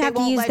 right. You have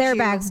to use their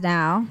bags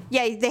now.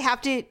 Yeah, they have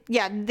to.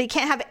 Yeah, they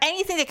can't have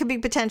anything that could be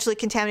potentially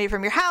contaminated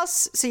from your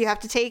house. So you have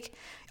to take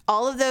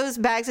all of those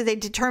bags that they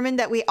determined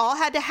that we all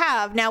had to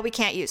have. Now we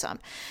can't use them.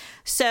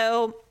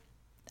 So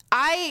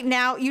you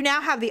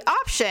now have the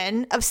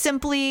option of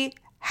simply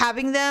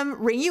having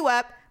them ring you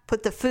up,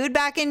 put the food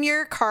back in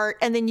your cart,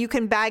 and then you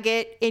can bag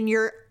it in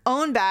your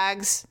own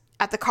bags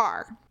at the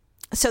car.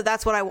 So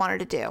that's what I wanted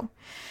to do.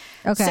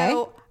 Okay.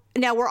 So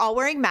now we're all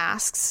wearing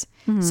masks.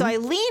 Mm-hmm. So I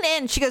lean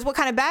in. She goes, what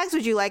kind of bags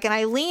would you like? And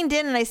I leaned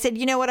in and I said,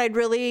 you know what?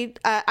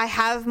 I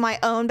have my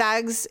own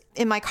bags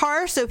in my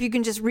car. So if you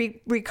can just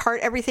recart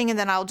everything and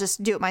then I'll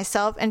just do it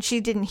myself. And she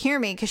didn't hear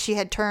me because she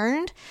had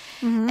turned.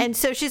 Mm-hmm. And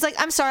so she's like,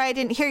 I'm sorry, I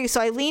didn't hear you. So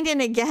I leaned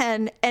in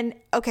again. And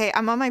okay,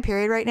 I'm on my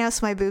period right now.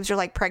 So my boobs are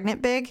like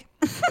pregnant big.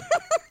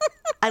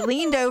 I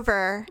leaned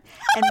over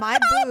and my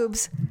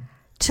boobs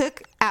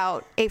took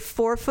out a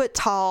 4 foot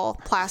tall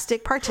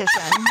plastic partition.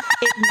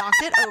 It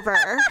knocked it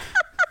over.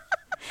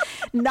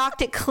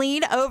 Knocked it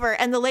clean over,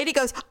 and the lady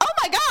goes, oh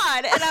my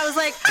God. And I was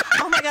like,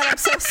 oh my God, I'm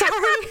so sorry.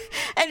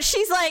 And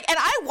she's like, and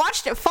I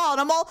watched it fall and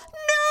I'm all,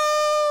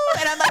 no.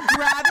 And I'm like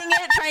grabbing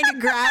it, trying to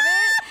grab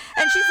it.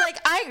 And she's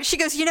like, she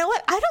goes, you know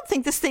what? I don't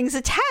think this thing's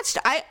attached.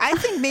 I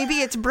think maybe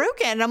it's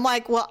broken. And I'm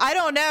like, well, I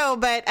don't know.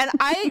 And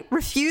I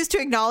refuse to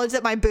acknowledge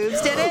that my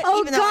boobs did it.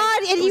 Oh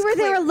God. And you were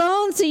there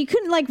alone. So you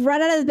couldn't like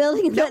run out of the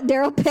building and let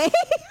Daryl pay.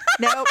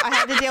 Nope. I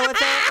had to deal with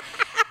it.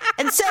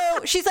 And so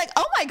she's like,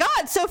 oh my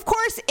God. So of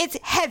course it's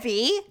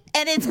heavy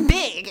and it's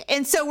big.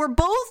 And so we're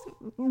both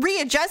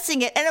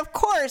readjusting it. And of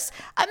course,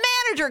 a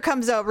manager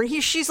comes over.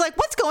 She's like,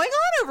 what's going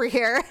on over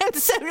here? And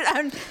so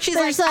she's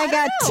There's like, I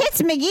got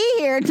Tits McGee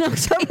here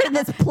knocked over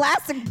this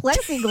plastic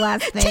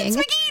plexiglass thing. Tits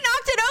McGee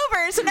knocked it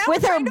over. So now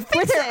with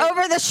her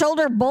over the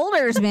shoulder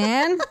boulders,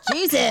 man.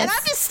 Jesus. And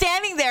I'm just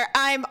standing there.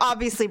 I'm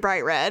obviously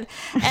bright red.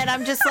 And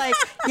I'm just like,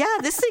 yeah,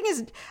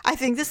 I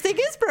think this thing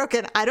is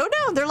broken. I don't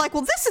know. And they're like,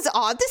 well, this is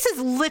odd. This has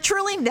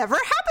literally never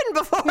happened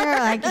before. You're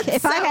like,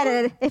 if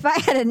I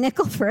had a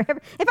nipple for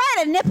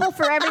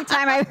every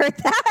time I heard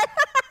that,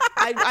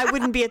 I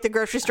wouldn't be at the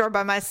grocery store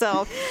by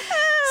myself.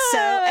 So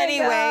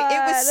anyway, it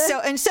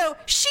was so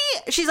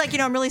she's like,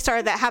 I'm really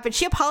sorry that happened.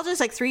 She apologized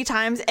like 3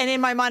 times. And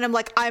in my mind, I'm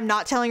like, I'm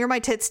not telling her my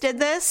tits did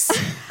this.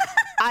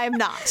 I'm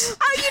not.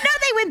 Oh,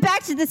 they went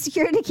back to the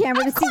security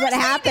camera to see what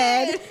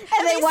happened.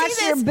 And they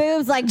watched your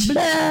boobs like,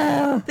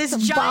 this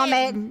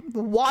giant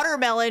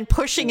watermelon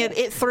pushing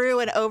it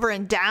through and over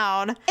and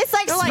down. It's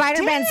like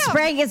Spider-Man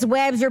spraying his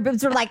webs. Your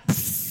boobs were like,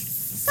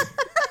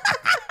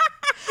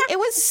 it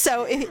was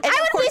so.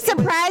 I would be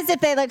surprised if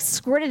they like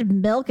squirted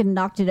milk and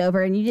knocked it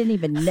over and you didn't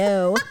even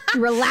know.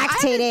 You were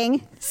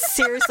lactating.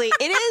 Seriously,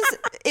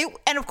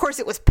 and of course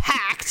it was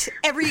packed.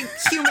 Every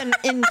human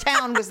in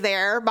town was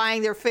there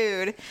buying their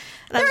food.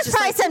 And there was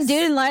probably some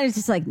dude in line who's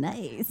just like,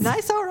 nice,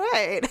 all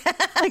right.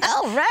 Like,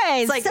 all right,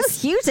 it's like, so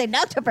huge they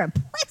knocked over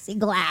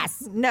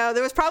plexiglass. No,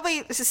 there was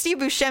probably Steve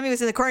Buscemi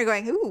was in the corner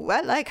going, ooh,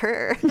 I like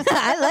her.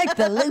 I like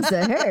the looks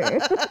of her.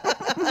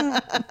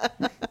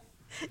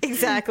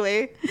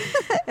 Exactly.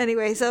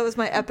 Anyway, so that was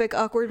my epic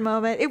awkward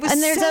moment. It was,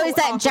 and there's so always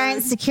that awkward.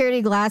 giant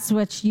security glass,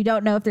 which you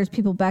don't know if there's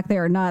people back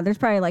there or not. There's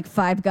probably like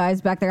 5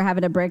 guys back there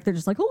having a break. They're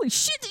just like, holy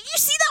shit, did you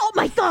see that? Oh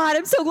my God,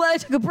 I'm so glad I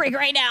took a break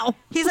right now.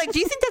 He's like, do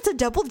you think that's a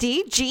double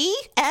D, G,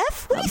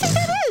 F? What do you think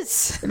that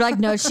is? They're like,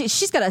 no,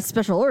 she's got a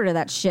special order to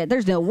that shit.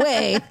 There's no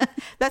way.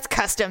 That's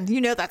custom.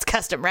 That's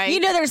custom,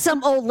 right? There's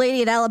some old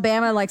lady in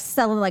Alabama like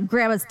selling like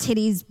grandma's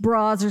titties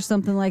bras or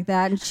something like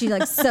that. And she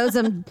like sews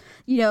them,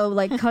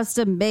 like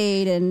custom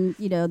made, and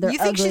they're You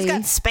think ugly. she's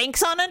got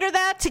Spanx on under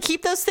that to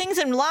keep those things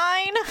in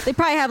line? They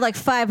probably have like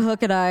 5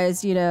 hooked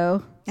eyes,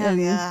 Oh,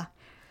 yeah.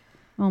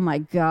 Oh my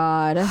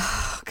God.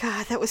 Oh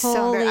God, that was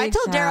so weird. I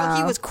told Daryl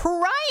he was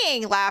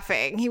crying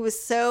laughing. He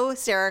was so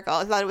hysterical.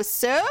 I thought it was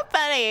so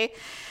funny.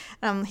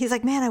 He's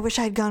like, man, I wish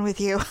I had gone with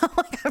you. I'm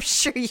like, I'm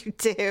sure you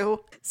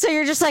do. So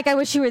you're just like, I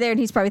wish you were there. And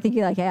he's probably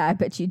thinking like, yeah, I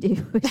bet you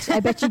do. I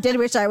bet you did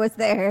wish I was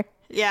there.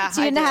 Yeah.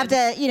 So you didn't have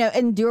to,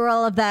 endure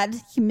all of that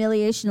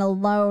humiliation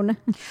alone.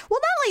 Well,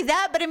 not only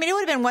that, but I mean, it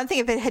would have been one thing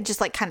if it had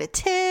just like kind of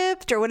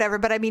tipped or whatever.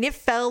 But I mean, it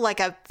felt like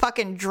a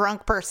fucking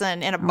drunk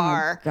person in a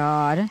bar. Oh,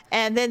 God.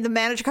 And then the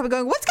manager comes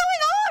going, what's going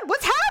on?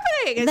 What's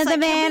happening? And then the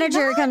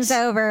manager comes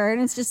over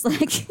and it's just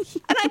like.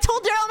 And I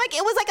told Daryl, I'm like,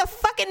 it was like a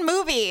fucking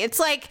movie. It's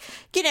like,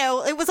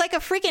 it was like a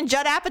freaking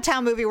Judd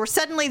Apatow movie where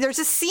suddenly there's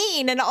a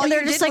scene and all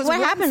they're you just did like, was what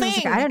one happened?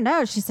 thing. Like, I don't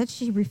know. She said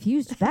she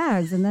refused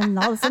bags, and then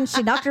all of a sudden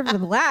she knocked her over the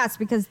glass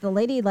because the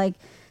lady like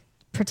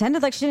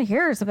pretended like she didn't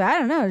hear her or something. I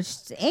don't know.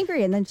 She's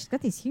angry, and then she's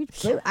got these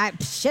huge blue. I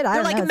don't know.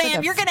 They're like,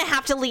 ma'am, you're gonna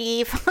have to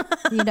leave.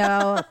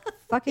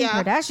 Fucking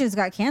Kardashians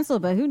got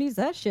canceled, but who needs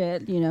that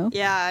shit?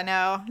 Yeah, I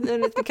know.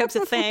 Then it becomes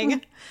a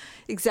thing.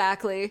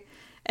 Exactly.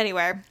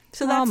 Anyway,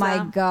 so that's oh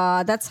my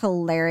God, that's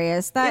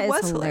hilarious. That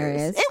is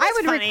hilarious. I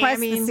would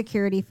request the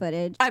security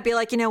footage. I'd be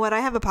like, you know what? I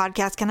have a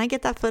podcast. Can I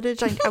get that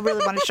footage? I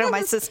really want to show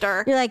my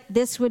sister. You're like,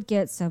 this would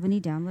get so many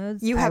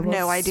downloads. You have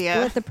no idea.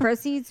 Split the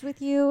proceeds with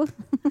you.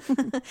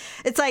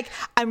 It's like,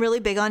 I'm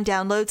really big on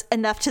downloads,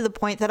 enough to the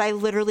point that I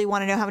literally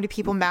want to know how many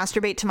people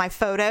masturbate to my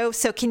photo.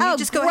 So can you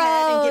just go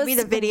ahead and give me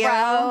the video?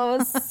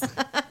 Gross.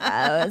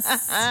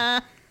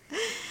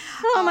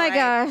 Oh my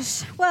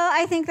gosh. Well,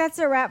 I think that's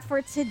a wrap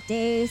for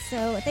today.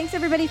 So thanks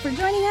everybody for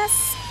joining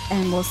us,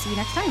 and we'll see you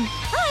next time.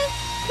 Bye.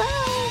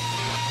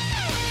 Bye.